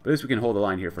 But at least we can hold the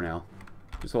line here for now.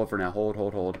 Just hold for now. Hold,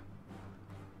 hold, hold.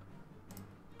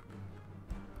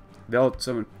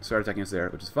 Someone start attacking us there,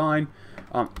 which is fine.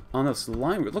 On this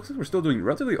line, it looks like we're still doing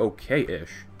relatively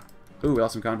okay-ish. Ooh, we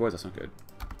lost some convoys. That's not good.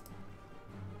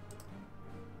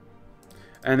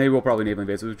 And they will probably naval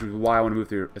invade, which is why I want to move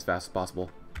through as fast as possible.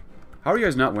 How are you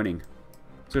guys not winning?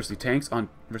 Seriously, tanks on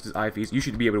versus IFEs, you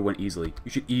should be able to win easily.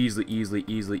 You should easily be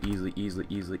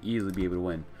able to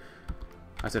win.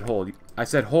 I said hold. I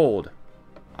said hold.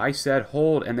 I said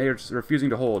hold, and they are just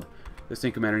refusing to hold. This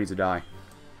tank commander needs to die.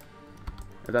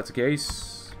 If that's the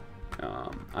case,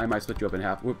 I might split you up in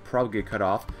half. We'll probably get cut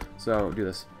off. So do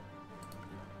this.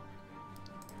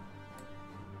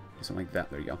 Do something like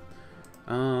that. There you go.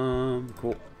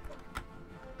 Cool.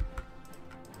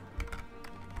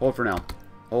 Hold for now.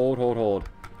 Hold, hold, hold.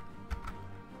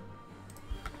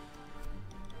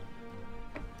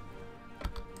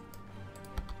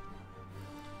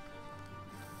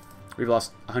 We've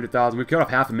lost 100,000. We've killed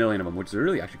off 500,000 of them, which is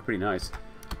really actually pretty nice.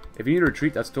 If you need to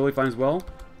retreat, that's totally fine as well.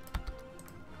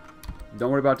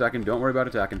 Don't worry about attacking. Don't worry about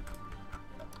attacking.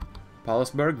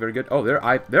 Paulusburg, very good. Oh, their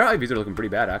IVs are looking pretty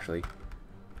bad, actually.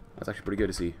 That's actually pretty good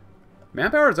to see.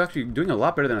 Manpower is actually doing a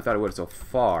lot better than I thought it would so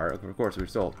far. Of course, we're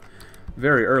still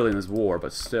very early in this war,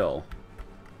 but still.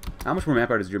 How much more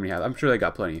manpower does Germany have? I'm sure they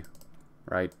got plenty,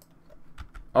 right?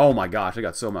 Oh my gosh, they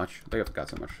got so much. They got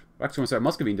so much. Actually, I'm sorry,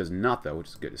 Muscovine does not, though, which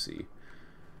is good to see.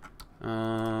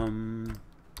 Advanced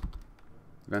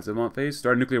month phase.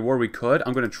 Start a nuclear war. We could.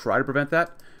 I'm going to try to prevent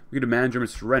that. We could demand German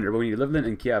surrender, but we need Livland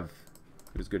and Kiev.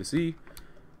 Which is good to see.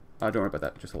 Don't worry about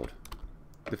that. Just hold.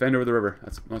 Defend over the river.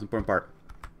 That's the most important part.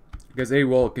 Because they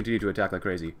will continue to attack like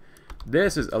crazy.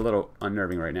 This is a little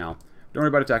unnerving right now. Don't worry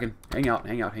about attacking. Hang out,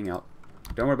 hang out, hang out.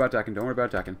 Don't worry about attacking. Don't worry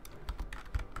about attacking.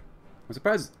 I'm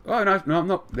surprised. Oh,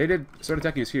 no. They did start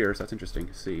attacking us here, so that's interesting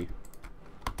to see.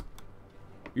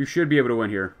 You should be able to win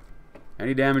here.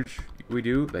 Any damage we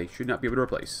do, they should not be able to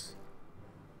replace.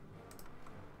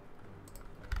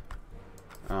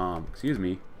 Excuse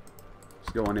me.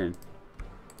 Just go on in.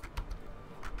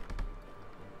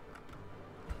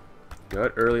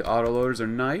 Good. Early autoloaders are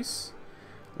nice.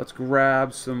 Let's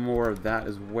grab some more of that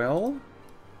as well.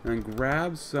 And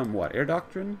grab some, what, air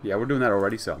doctrine? Yeah, we're doing that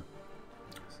already, so.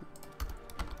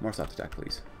 More soft attack,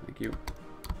 please. Thank you.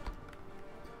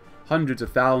 Hundreds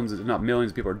of thousands, if not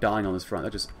millions of people are dying on this front.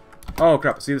 That just... Oh,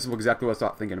 crap. See, this is exactly what I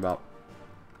was thinking about.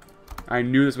 I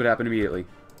knew this would happen immediately.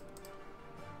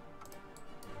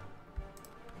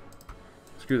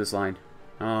 Screw this line.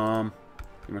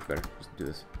 Much better. Just do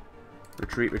this.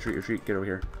 Retreat, retreat, retreat. Get over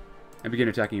here. And begin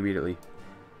attacking immediately.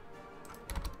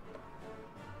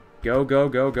 Go, go,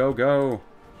 go, go, go.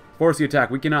 Force the attack.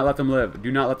 We cannot let them live.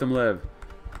 Do not let them live.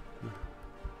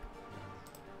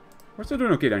 We're still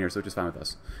doing okay down here, so it's just fine with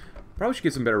us. Probably should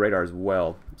get some better radar as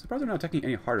well. I'm surprised they're not attacking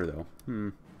any harder, though.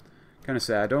 Kind of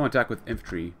sad. Don't want to attack with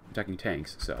infantry attacking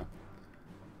tanks, so.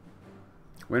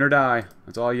 Win or die.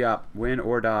 That's all you got. Win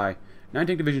or die. 9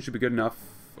 tank division should be good enough.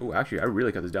 Oh, actually, I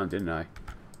really cut this down, didn't I?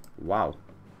 Wow.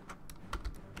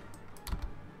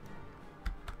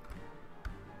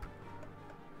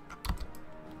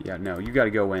 Yeah, no, you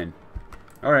gotta go in.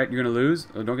 Alright, you're gonna lose?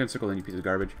 Oh, don't get encircled in, you piece of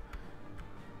garbage.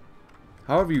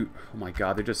 However you... Oh my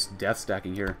god, they're just death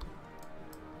stacking here.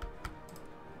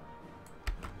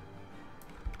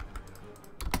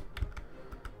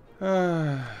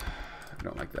 I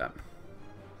don't like that.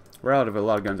 We're out of a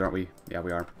lot of guns, aren't we? Yeah,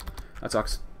 we are. That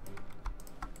sucks.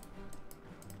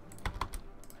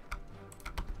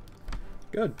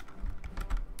 Good.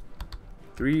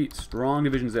 3 strong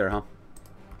divisions there, huh?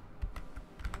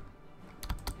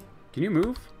 Can you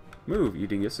move? Move, you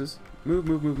dinguses. Move,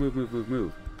 move, move, move, move, move,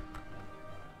 move.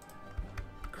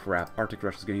 Crap. Arctic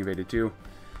Rush is getting invaded too.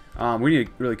 We need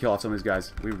to really kill off some of these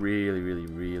guys. We really, really,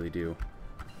 really do.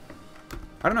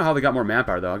 I don't know how they got more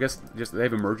manpower, though. I guess just they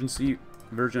have emergency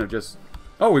version of just...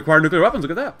 Oh, we acquired nuclear weapons.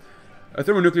 Look at that. A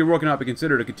thermonuclear war cannot be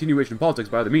considered a continuation of politics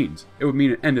by other means. It would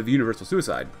mean an end of universal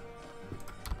suicide.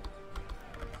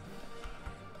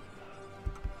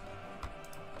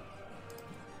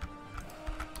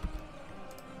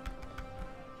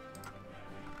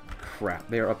 Crap,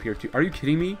 they are up here too. Are you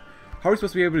kidding me? How are we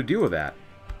supposed to be able to deal with that?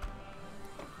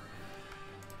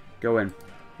 Go in.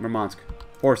 Murmansk.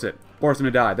 Force it. Force them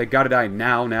to die. They gotta die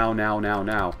now, now, now, now,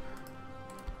 now.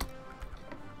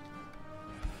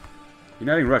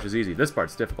 Uniting Rush is easy. This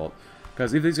part's difficult.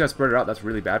 Because if these guys spread it out, that's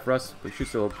really bad for us. We should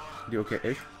still do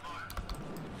okay-ish.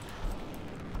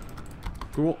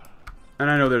 Cool. And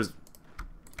I know there's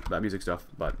that music stuff,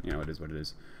 but, you know, it is what it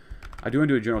is. I do want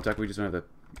to do a general attack, we just don't have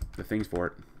the things for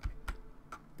it.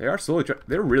 They are slowly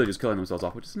they're really just killing themselves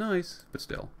off, which is nice, but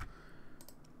still.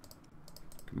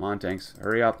 Come on, tanks.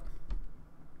 Hurry up.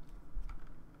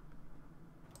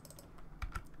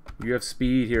 You have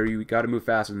speed here. You got to move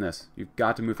faster than this. You've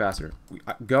got to move faster.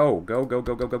 Go. Go, go,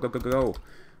 go, go, go, go, go, go.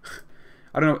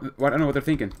 I don't know what they're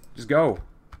thinking. Just go.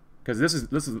 Because this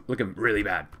is looking really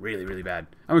bad. Really, really bad.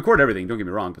 I mean, we recorded everything, don't get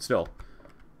me wrong, but still.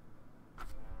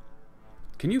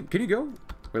 Can you go?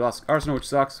 We lost Arsenal, which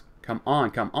sucks. Come on,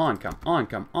 come on, come on,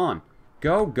 come on.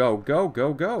 Go, go, go,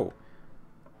 go, go.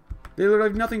 They literally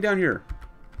have nothing down here.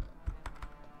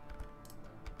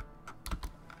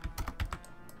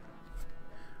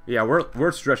 Yeah,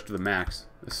 we're stretched to the max.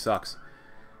 This sucks.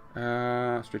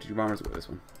 Strategic bombers. Go with this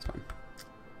one. It's fine.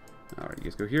 Alright, you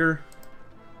guys go here.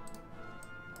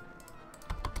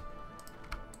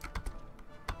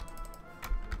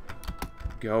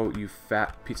 Go, you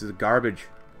fat pieces of garbage.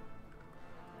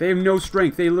 They have no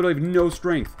strength. They literally have no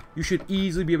strength. You should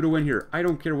easily be able to win here. I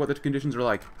don't care what the conditions are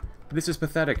like. This is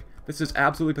pathetic. This is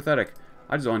absolutely pathetic.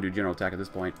 I just want to do a general attack at this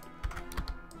point.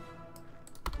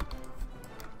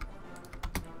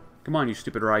 Come on, you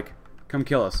stupid Reich. Come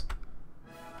kill us.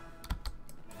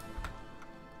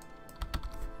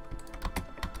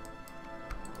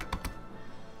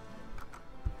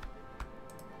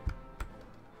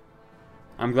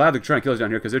 I'm glad they're trying to kill us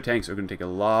down here because their tanks are going to take a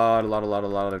lot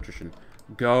of attrition.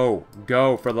 Go.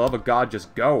 Go. For the love of God,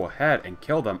 just go ahead and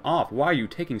kill them off. Why are you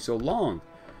taking so long?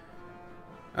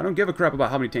 I don't give a crap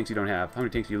about how many tanks you don't have. How many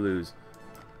tanks you lose.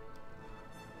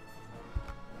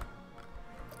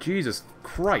 Jesus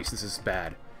Christ, this is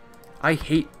bad. I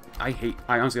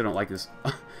honestly don't like this.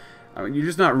 I mean, you're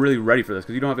just not really ready for this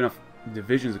because you don't have enough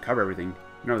divisions to cover everything.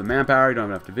 You don't have the manpower, you don't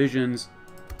have enough divisions.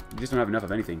 You just don't have enough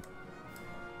of anything.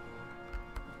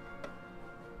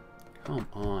 Come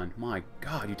on. My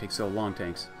God, you take so long,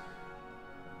 tanks.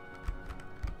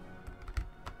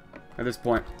 At this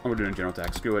point, I'm doing a general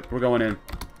attack. Screw it. We're going in.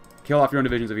 Kill off your own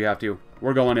divisions if you have to.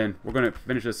 We're going in. We're going to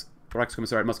finish this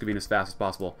Reichskommissariat Muscovine as fast as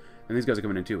possible. And these guys are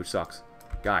coming in too, which sucks.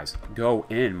 Guys, go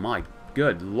in. My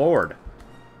good lord.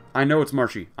 I know it's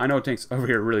marshy. I know tanks over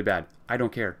here are really bad. I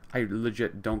don't care. I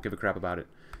legit don't give a crap about it.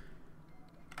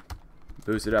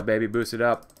 Boost it up, baby. Boost it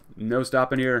up. No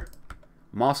stopping here.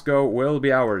 Moscow will be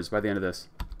ours by the end of this.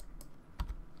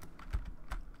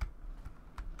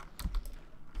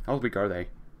 How weak are they?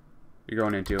 You're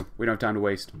going into. We don't have time to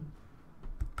waste.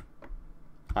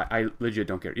 I legit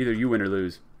don't care. Either you win or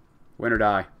lose. Win or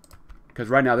die. Because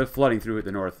right now they're flooding through at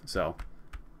the north, so.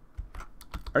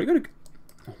 Are you going to...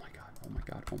 Oh my god, oh my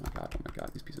god, oh my god, oh my god.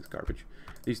 These pieces of garbage.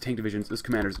 These tank divisions, this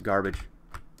commander's garbage.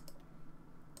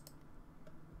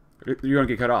 You're going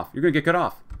to get cut off. You're going to get cut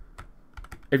off.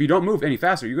 If you don't move any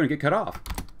faster, you're going to get cut off.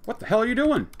 What the hell are you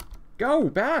doing? Go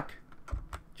back.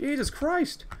 Jesus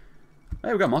Christ.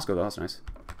 Hey, we got Moscow, though. That's nice.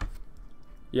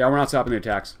 Yeah, we're not stopping the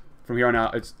attacks. From here on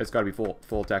out, it's got to be full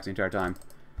attacks the entire time.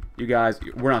 You guys,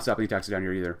 we're not stopping the attacks down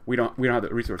here either. We don't have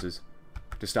the resources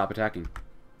to stop attacking.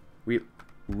 We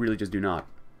really just do not.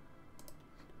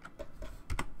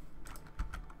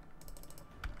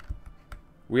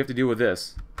 We have to deal with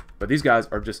this. But these guys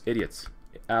are just idiots.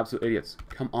 Absolute idiots.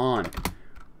 Come on.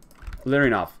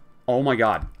 Larionov. Oh my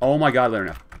god. Oh my god,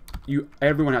 Larionov.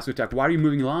 Everyone has to attack. Why are you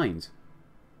moving lines?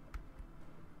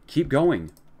 Keep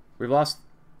going. We've lost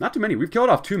not too many. We've killed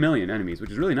off 2 million enemies,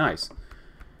 which is really nice.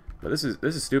 But this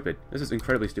is stupid. This is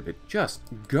incredibly stupid. Just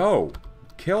go.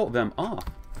 Kill them off.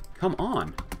 Come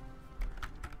on.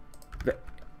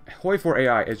 Hoi 4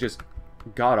 AI is just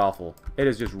god-awful. It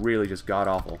is just really just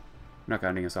god-awful. I'm not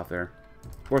ending us off there.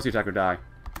 Force the attacker die.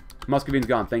 Muscovine's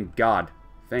gone. Thank God.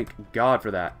 Thank God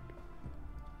for that.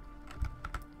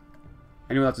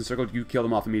 Anyone that's encircled, you kill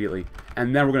them off immediately.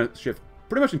 And then we're going to shift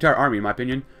pretty much the entire army, in my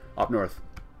opinion, up north.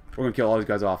 We're going to kill all these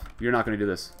guys off. You're not going to do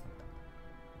this.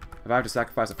 If I have to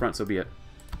sacrifice the front, so be it.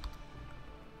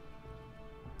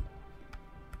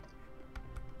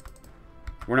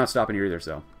 We're not stopping here either,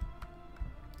 so.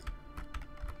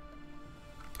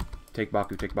 Take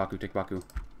Baku, take Baku, take Baku.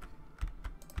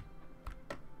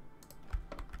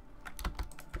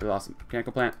 We lost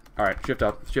mechanical plant. Alright, shift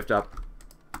up, shift up.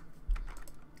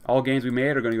 All gains we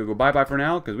made are going to go bye-bye for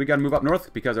now, because we got to move up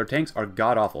north, because our tanks are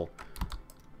god-awful.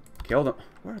 Kill them.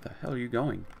 Where the hell are you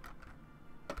going?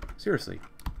 Seriously.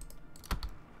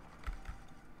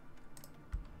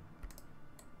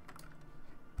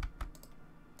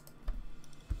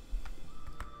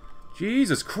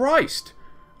 Jesus Christ!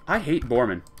 I hate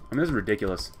Bormann. I mean, this is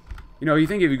ridiculous. You know, you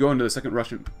think if you go into the Second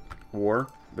Russian War,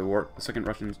 the Second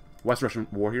Russian, West Russian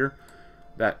War here,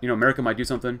 that, you know, America might do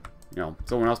something, you know,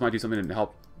 someone else might do something to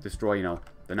help destroy, you know,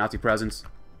 the Nazi presence.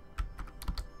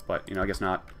 But, you know, I guess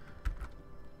not.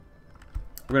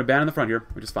 We're going to ban in the front here,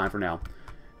 which is fine for now.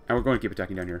 And we're going to keep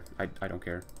attacking down here. I don't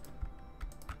care.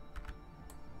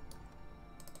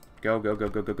 Go, go, go,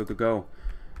 go, go, go, go, go.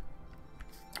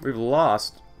 We've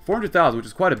lost 400,000, which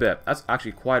is quite a bit. That's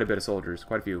actually quite a bit of soldiers.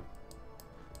 Quite a few.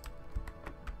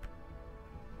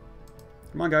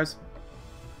 Come on, guys.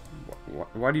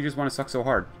 Why do you just want to suck so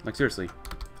hard? Like, seriously.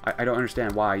 I don't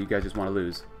understand why you guys just want to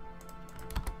lose.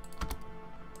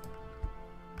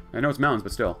 I know it's mountains,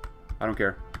 but still. I don't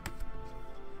care.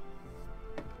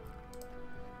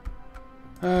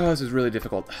 This is really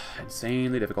difficult.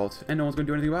 Insanely difficult. And no one's going to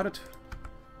do anything about it.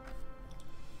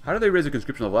 How do they raise the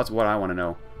conscription level? That's what I want to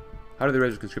know. How do they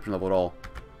raise the conscription level at all?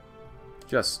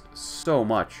 Just so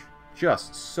much.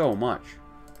 Just so much.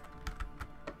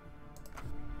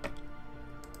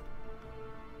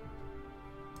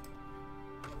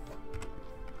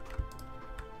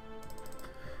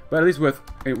 But at least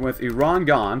with Iran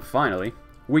gone, finally,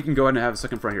 we can go ahead and have a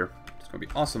second front here. It's going to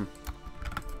be awesome.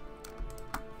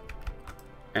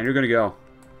 And you're going to go.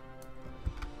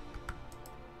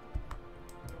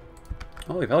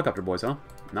 Oh, we have helicopter boys, huh?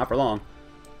 Not for long.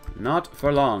 Not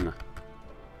for long.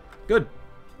 Good.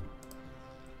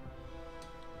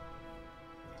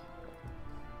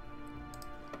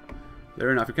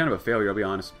 Fair enough. You're kind of a failure, I'll be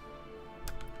honest.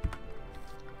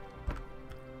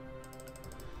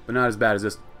 But not as bad as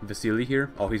this Vasily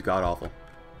here. Oh, he's god-awful.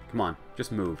 Come on.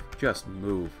 Just move. Just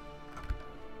move.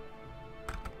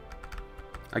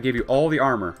 I gave you all the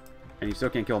armor, and you still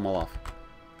can't kill them all off.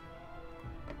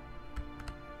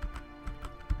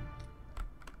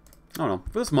 I don't know.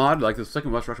 For this mod, like the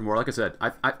Second West Russian War, like I said,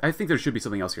 I think there should be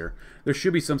something else here. There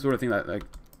should be some sort of thing that, like,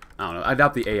 I don't know. I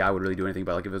doubt the AI would really do anything,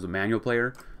 but like if it was a manual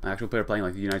player, an actual player playing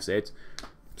like the United States,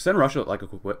 send Russia like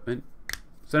equipment,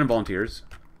 send in volunteers,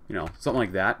 you know, something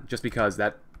like that, just because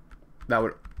that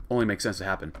would only make sense to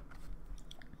happen.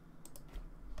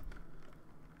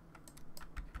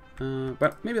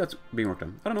 But maybe that's being worked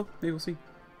on. I don't know. Maybe we'll see.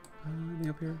 Anything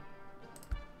up here?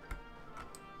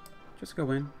 Just go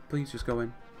in. Please, just go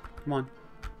in. Come on.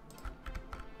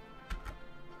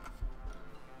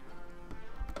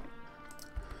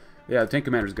 Yeah, the tank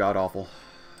commander's god-awful.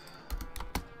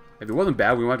 If it wasn't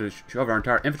bad, we wanted to shove our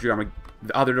entire infantry army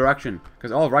the other direction.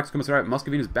 Because all of Reichskommissariat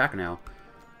Muscovine is back now.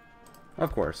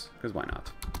 Of course. Because why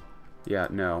not? Yeah,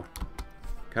 no.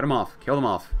 Cut them off. Kill them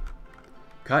off.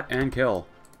 Cut and kill.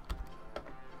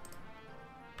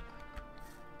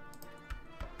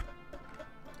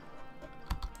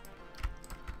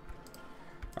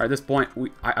 Alright, at this point,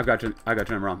 I've got to turn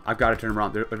them around. I've got to turn them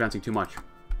around. They're advancing too much.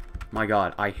 My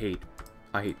God, I hate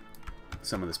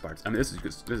some of this parts. I mean, this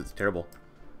is terrible.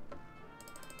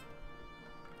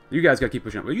 You guys got to keep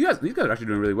pushing up. Well, these guys are actually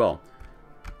doing really well.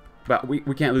 But we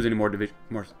can't lose any more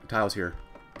tiles here.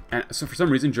 And so for some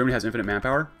reason, Germany has infinite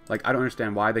manpower. Like, I don't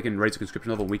understand why they can raise the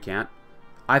conscription level and we can't.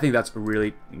 I think that's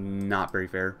really not very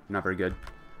fair. Not very good.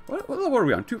 What level are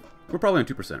we on? We're probably on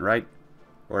 2%, right?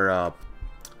 Or,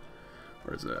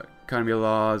 where's the economy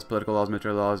laws, political laws,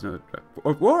 military laws? No,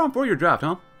 we're on 4-year draft,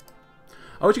 huh?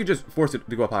 I wish you could just force it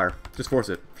to go up higher. Just force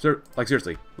it. Like,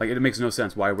 seriously. Like, it makes no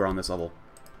sense why we're on this level.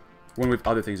 When we have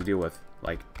other things to deal with.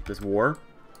 Like, this war.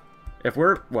 If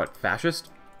we're, what,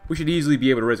 fascist? We should easily be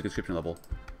able to raise the conscription level.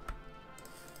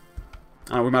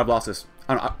 I don't know, we might have lost this.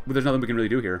 I don't know, but there's nothing we can really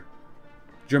do here.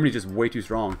 Germany's just way too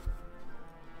strong.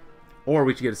 Or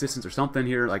we should get assistance or something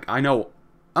here. Like, I know,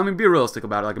 I mean, be realistic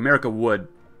about it. Like, America would,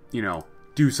 you know,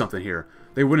 do something here.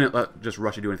 They wouldn't let just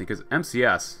Russia do anything, because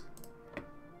MCS,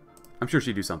 I'm sure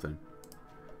she'd do something.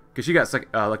 Because she got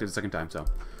elected the second time, so.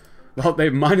 Well, they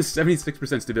have minus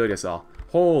 76% stability, I saw.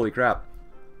 Holy crap.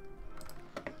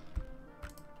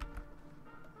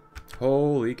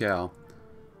 Holy cow.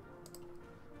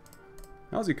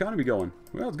 How's the economy going?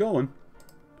 Well, it's going.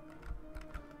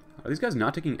 Are these guys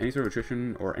not taking any sort of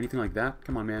attrition or anything like that?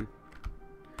 Come on, man.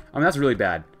 I mean, that's really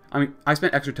bad. I mean, I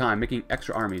spent extra time making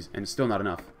extra armies, and it's still not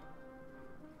enough.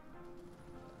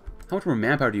 How much more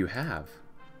manpower do you have?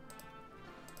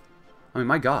 I mean,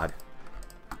 my God.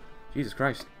 Jesus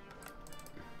Christ.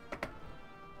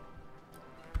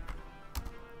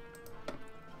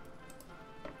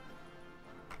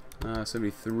 Uh,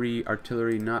 73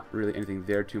 artillery, not really anything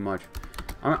there too much.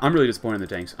 I'm really disappointed in the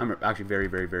tanks. I'm actually very,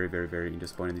 very, very, very, very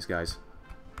disappointed in these guys.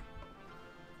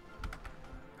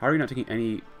 How are you not taking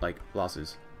any, like,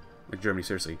 losses? Like, Germany,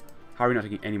 seriously. How are we not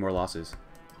taking any more losses?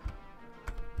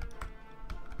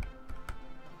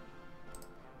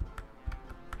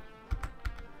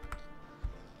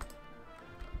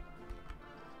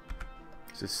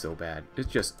 This is so bad.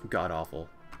 It's just god-awful.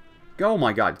 Oh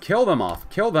my God, kill them off.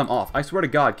 Kill them off. I swear to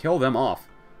God, kill them off.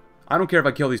 I don't care if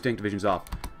I kill these tank divisions off.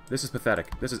 This is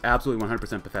pathetic. This is absolutely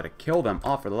 100% pathetic. Kill them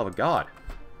off for the love of God.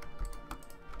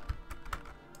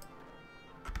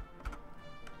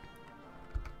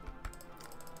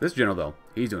 This general, though,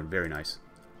 he's doing very nice.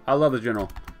 I love this general.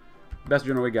 Best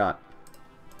general we got.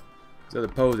 These other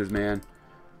posers, man.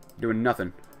 Doing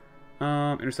nothing.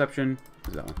 Interception.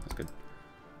 What's that one? That's good.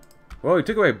 Well, we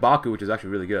took away Baku, which is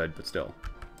actually really good, but still.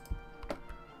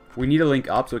 We need to link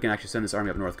up so we can actually send this army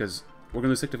up north, because we're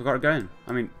going to lose Sikta again.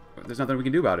 I mean, there's nothing we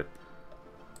can do about it.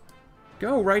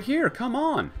 Go right here. Come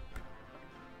on.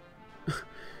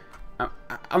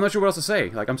 I'm not sure what else to say.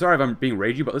 Like, I'm sorry if I'm being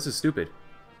ragey, but this is stupid.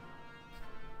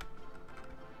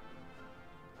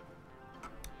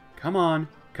 Come on.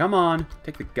 Come on.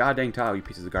 Take the goddamn tile, you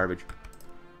pieces of garbage.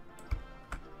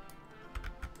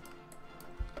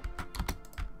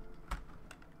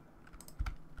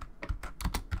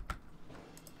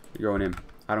 You're going in.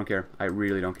 I don't care. I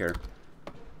really don't care.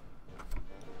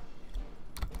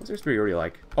 What's their superiority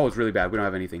like? Oh, it's really bad. We don't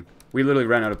have anything. We literally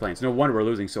ran out of planes. No wonder we're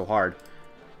losing so hard.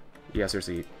 Yeah,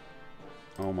 seriously.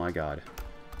 Oh my God.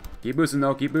 Keep boosting,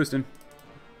 though. Keep boosting.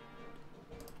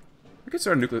 We could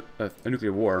start a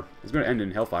nuclear war. It's going to end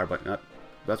in hellfire, but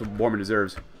that's what Bormann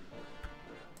deserves.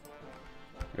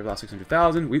 We've lost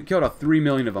 600,000. We killed off 3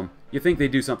 million of them. You think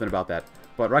they'd do something about that.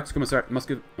 But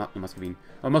Muscovine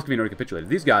already capitulated.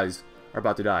 These guys are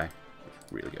about to die.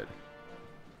 It's really good.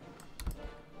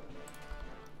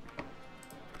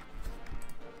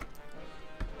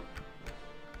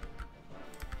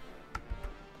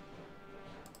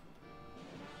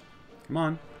 Come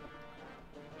on.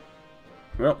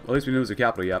 Well, at least we lose the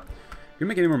capital yet. If we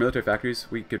make any more military factories,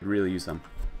 we could really use them.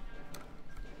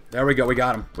 There we go. We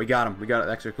got them. We got them. We got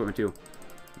extra equipment too.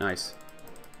 Nice.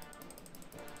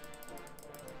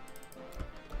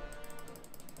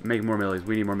 Make more millies.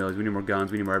 We need more millies. We need more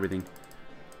guns. We need more everything.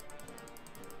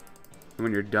 And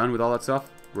when you're done with all that stuff,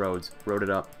 roads. Road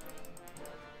it up.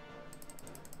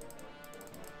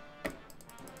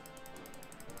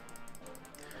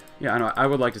 Yeah, I know. I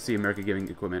would like to see America giving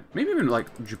equipment. Maybe even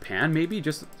like Japan, maybe,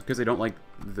 just because they don't like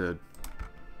the...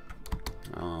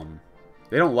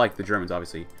 they don't like the Germans,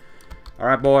 obviously.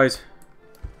 Alright, boys.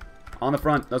 On the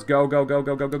front. Let's go, go, go,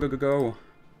 go, go, go, go, go, go.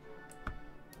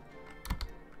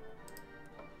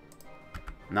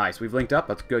 Nice, we've linked up.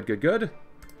 That's good, good, good.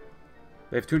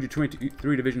 They have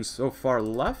 223 divisions so far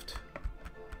left.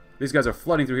 These guys are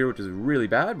flooding through here, which is really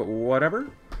bad, but whatever.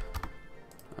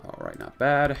 Alright, not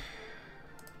bad.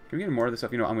 Can we get more of this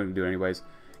stuff? You know, I'm going to do it anyways.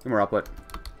 Get more output.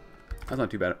 That's not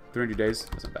too bad. 300 days?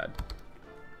 That's not bad.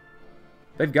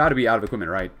 They've got to be out of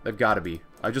equipment, right? They've got to be.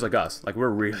 Just like us. Like, we're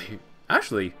really...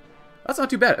 Actually, that's not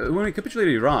too bad. When we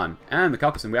capitulated Iran and the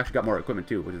Caucasus, we actually got more equipment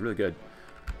too, which is really good.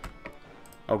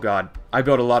 Oh God, I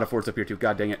built a lot of forts up here too.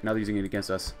 God dang it, now they're using it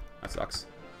against us. That sucks.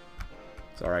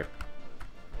 It's alright.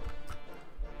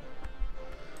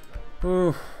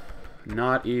 Ooh,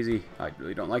 not easy. I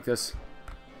really don't like this.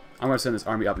 I'm going to send this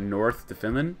army up north to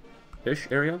Finland-ish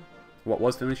area. What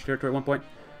was Finnish territory at one point.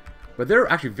 But they're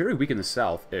actually very weak in the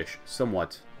south-ish,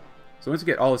 somewhat. So once we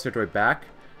get all this territory back,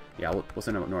 yeah, we'll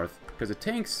send them up north. Because the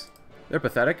tanks, they're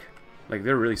pathetic. Like,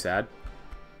 they're really sad.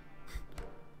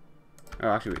 Oh,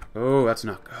 actually, oh, that's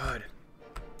not good.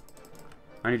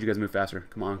 I need you guys to move faster.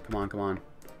 Come on, come on, come on.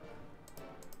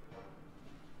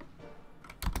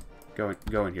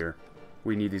 Go in here.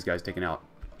 We need these guys taken out.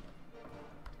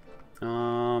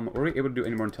 Were we able to do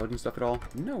any more intelligence stuff at all?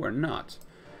 No, we're not.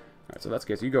 Alright, so that's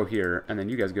the case. You go here, and then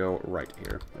you guys go right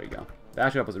here. There you go.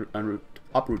 That should help us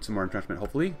uproot some more entrenchment,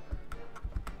 hopefully.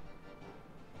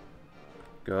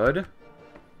 Good.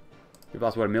 We've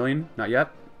lost, what, 1 million? Not yet.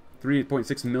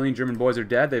 3.6 million German boys are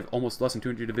dead. They've almost less than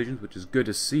 200 divisions, which is good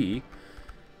to see.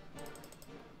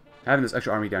 Having this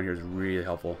extra army down here is really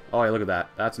helpful. Oh, yeah, look at that.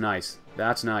 That's nice.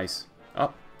 That's nice.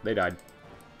 Oh, they died.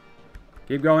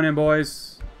 Keep going in,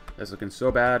 boys. That's looking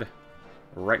so bad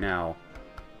right now.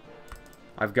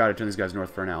 I've got to turn these guys north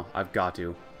for now. I've got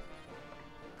to.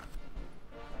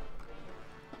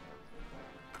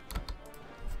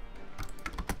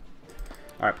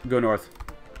 Alright, go north.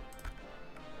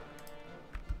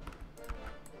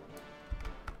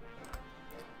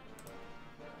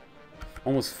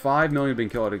 Almost 5 million have been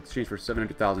killed in exchange for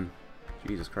 700,000.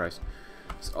 Jesus Christ.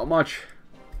 So much.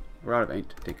 We're out of ink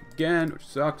to take again, which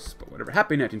sucks, but whatever.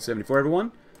 Happy 1974,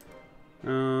 everyone. We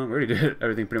already did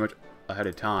everything pretty much ahead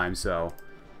of time, so...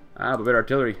 but better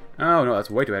artillery. Oh, no,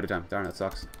 that's way too ahead of time. Darn, that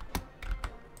sucks.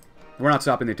 We're not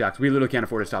stopping the attacks. We literally can't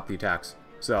afford to stop the attacks.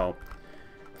 So,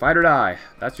 fight or die.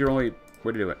 That's your only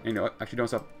way to do it. You know what? Actually, don't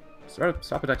stop.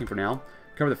 Stop attacking for now.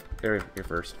 Cover the area here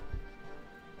first.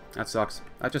 That sucks.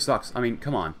 That just sucks. I mean,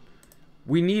 come on.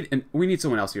 We need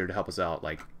someone else here to help us out.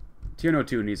 Like, TNO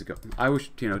 2 needs to go. I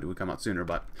wish TNO 2 would come out sooner,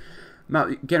 but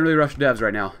can't really rush the devs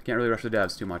right now. Can't really rush the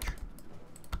devs too much.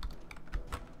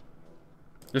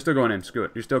 You're still going in. Screw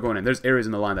it. You're still going in. There's areas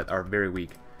in the line that are very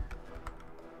weak.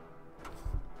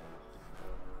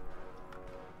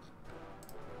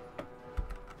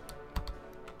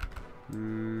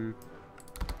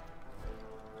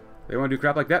 They want to do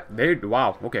crap like that?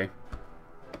 Wow, okay.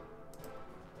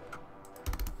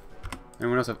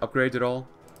 Anyone else have upgrades at all?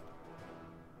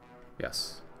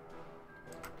 Yes.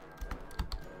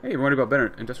 Hey, you're worried about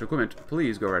better industrial equipment.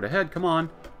 Please go right ahead. Come on.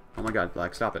 Oh my god,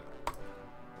 Black, stop it.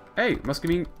 Hey,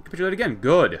 Muscovine capitulate again.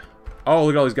 Good. Oh,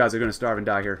 look at all these guys. They're going to starve and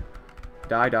die here.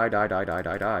 Die, die, die, die, die,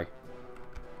 die, die.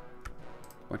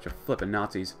 Bunch of flippin'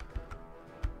 Nazis.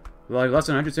 Less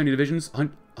than 170 divisions.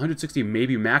 160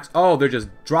 maybe max. Oh, they're just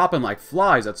dropping like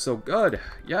flies. That's so good.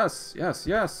 Yes, yes,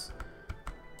 yes.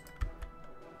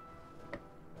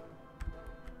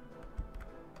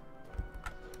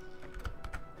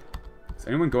 Is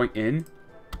anyone going in?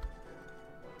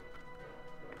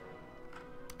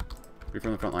 Be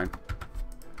from the front line.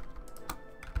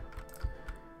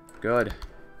 Good.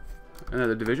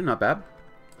 Another division, not bad.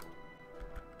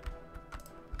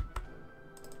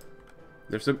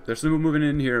 There's some moving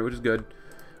in here, which is good.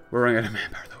 We're running out of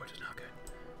manpower though, which is not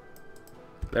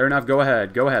good. Fair enough. Go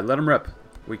ahead. Go ahead. Let them rip.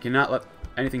 We cannot let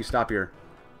anything stop here.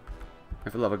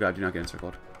 And for the love of God, do not get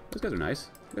encircled. Those guys are nice.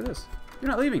 Look at this. You're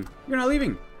not leaving. You're not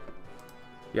leaving.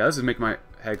 Yeah, this is making my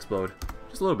head explode.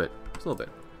 Just a little bit. Just a little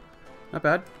bit. Not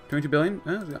bad. 22 billion.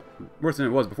 Worse than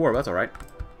it was before, but that's alright.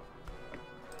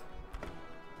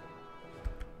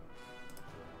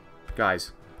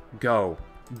 Guys, go.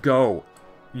 Go.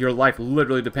 Your life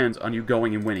literally depends on you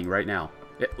going and winning right now.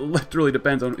 It literally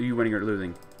depends on you winning or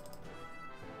losing.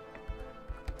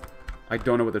 I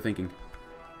don't know what they're thinking.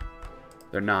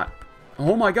 They're not.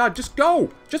 Oh my god, just go!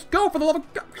 Just go, for the love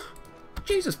of God!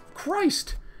 Jesus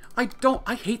Christ!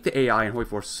 I hate the AI in Hoi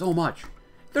 4 so much.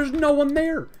 There's no one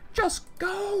there. Just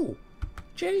go!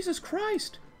 Jesus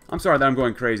Christ! I'm sorry that I'm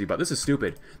going crazy, but this is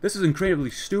stupid. This is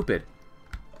incredibly stupid.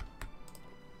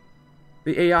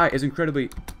 The AI is incredibly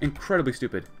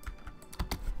stupid.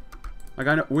 Like,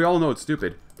 I know, we all know it's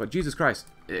stupid, but Jesus Christ,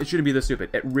 it shouldn't be this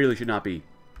stupid. It really should not be.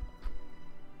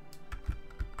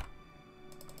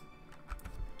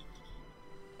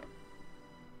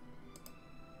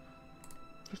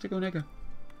 Just to go nigga.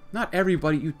 Not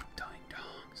everybody, you dying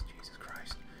dogs. Jesus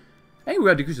Christ. Hey, we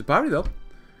got a decrease in poverty, though.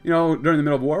 You know, during the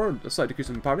middle of war, a slight decrease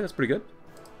in poverty. That's pretty good.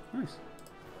 Nice.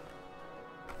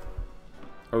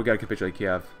 Oh, we gotta capitulate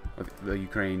Kiev. The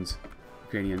Ukrainians.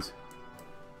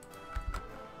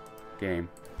 Game.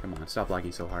 Come on, stop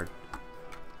lagging so hard.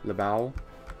 Lebao.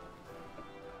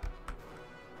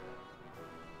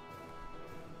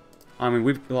 I mean,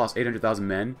 we've lost 800,000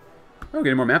 men. We're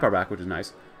getting more manpower back, which is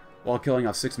nice. While killing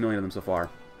off 6 million of them so far.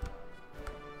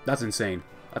 That's insane.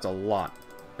 That's a lot.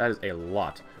 That is a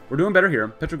lot. We're doing better here.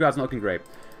 Petrograd's not looking great.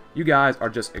 You guys are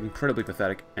just incredibly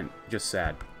pathetic and just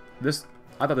sad.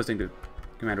 I thought this thing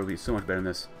commander would be so much better than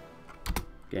this.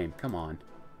 Game, come on.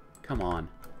 Come on.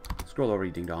 Scroll over,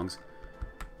 you ding-dongs.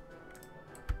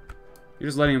 You're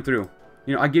just letting them through.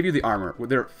 You know, I give you the armor.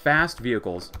 They're fast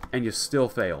vehicles, and you still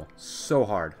fail. So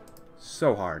hard.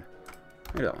 So hard.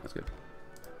 Maybe that one. That's good.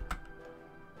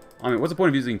 I mean, what's the point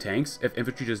of using tanks if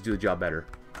infantry just do the job better?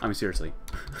 I mean, seriously.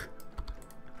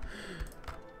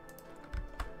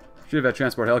 Should have had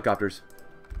transport helicopters.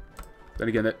 Then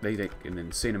again, they take an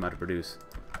insane amount to produce.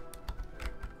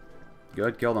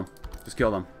 Good, kill them. Just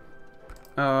kill them.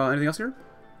 Anything else here?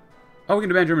 Oh, we can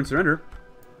demand German surrender.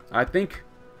 I think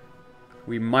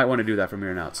we might want to do that from here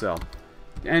on out, so.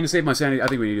 And to save my sanity, I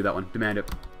think we need to do that one. Demand it.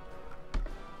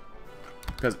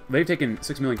 Because they've taken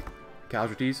 6 million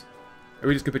casualties. Or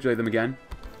we just capitulate them again.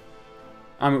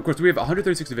 Of course, we have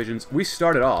 136 divisions. We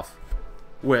started off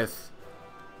with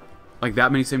like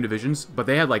that many same divisions, but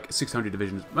they had like 600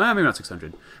 divisions. Well, maybe not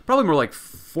 600. Probably more like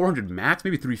 400 max,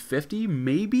 maybe 350,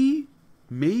 maybe?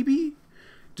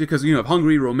 Because, you know,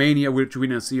 Hungary, Romania, which we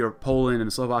didn't see, or Poland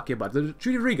and Slovakia, but the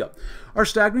Treaty of Riga. Our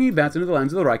staggering advance into the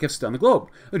lands of the Reich have stunned the globe,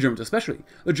 the Germans especially.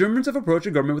 The Germans have approached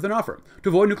the government with an offer. To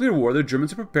avoid nuclear war, the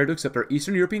Germans are prepared to accept our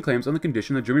Eastern European claims on the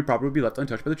condition that German property would be left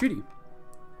untouched by the treaty.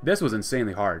 This was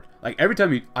insanely hard. Like, every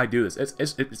time I do this,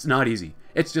 it's not easy.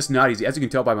 It's just not easy. As you can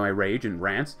tell by my rage and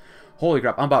rants, holy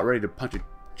crap, I'm about ready to punch a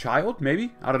child,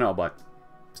 maybe? I don't know, but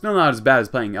still not as bad as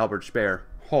playing Albert Speer.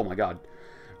 Oh my god.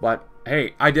 But,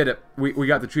 hey, I did it. We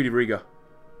got the Treaty of Riga.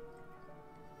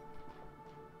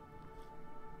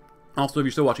 Also, if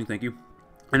you're still watching, thank you.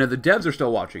 And if the devs are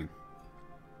still watching,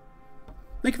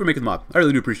 thank you for making the mod. I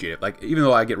really do appreciate it. Like, even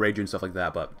though I get rage and stuff like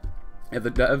that, but if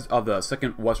the devs of the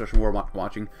Second West Russian War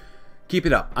watching, keep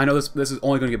it up. I know this is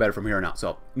only going to get better from here on out.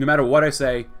 So, no matter what I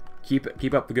say, keep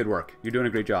up the good work. You're doing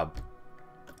a great job.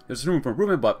 There's room for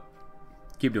improvement, but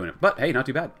keep doing it. But, hey, not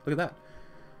too bad. Look at that.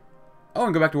 Oh,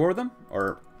 and go back to war with them?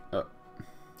 Or,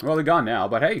 well, they're gone now,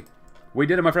 but hey, we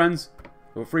did it, my friends.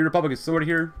 The Free Republic is sort of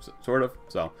here, sort of.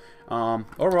 So,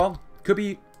 overall, could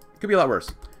be a lot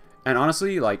worse. And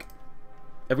honestly, like,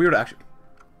 if we were to actually,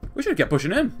 we should have kept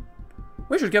pushing in.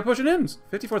 We should have kept pushing in.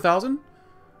 54,000.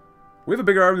 We have a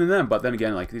bigger army than them, but then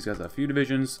again, like, these guys have a few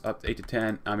divisions, up to 8 to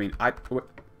 10. I mean,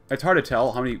 it's hard to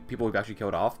tell how many people we've actually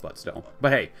killed off, but still.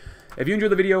 But hey, if you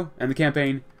enjoyed the video and the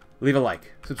campaign, leave a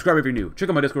like. Subscribe if you're new. Check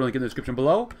out my Discord link in the description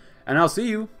below. And I'll see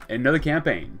you in another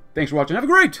campaign. Thanks for watching. Have a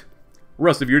great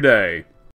rest of your day.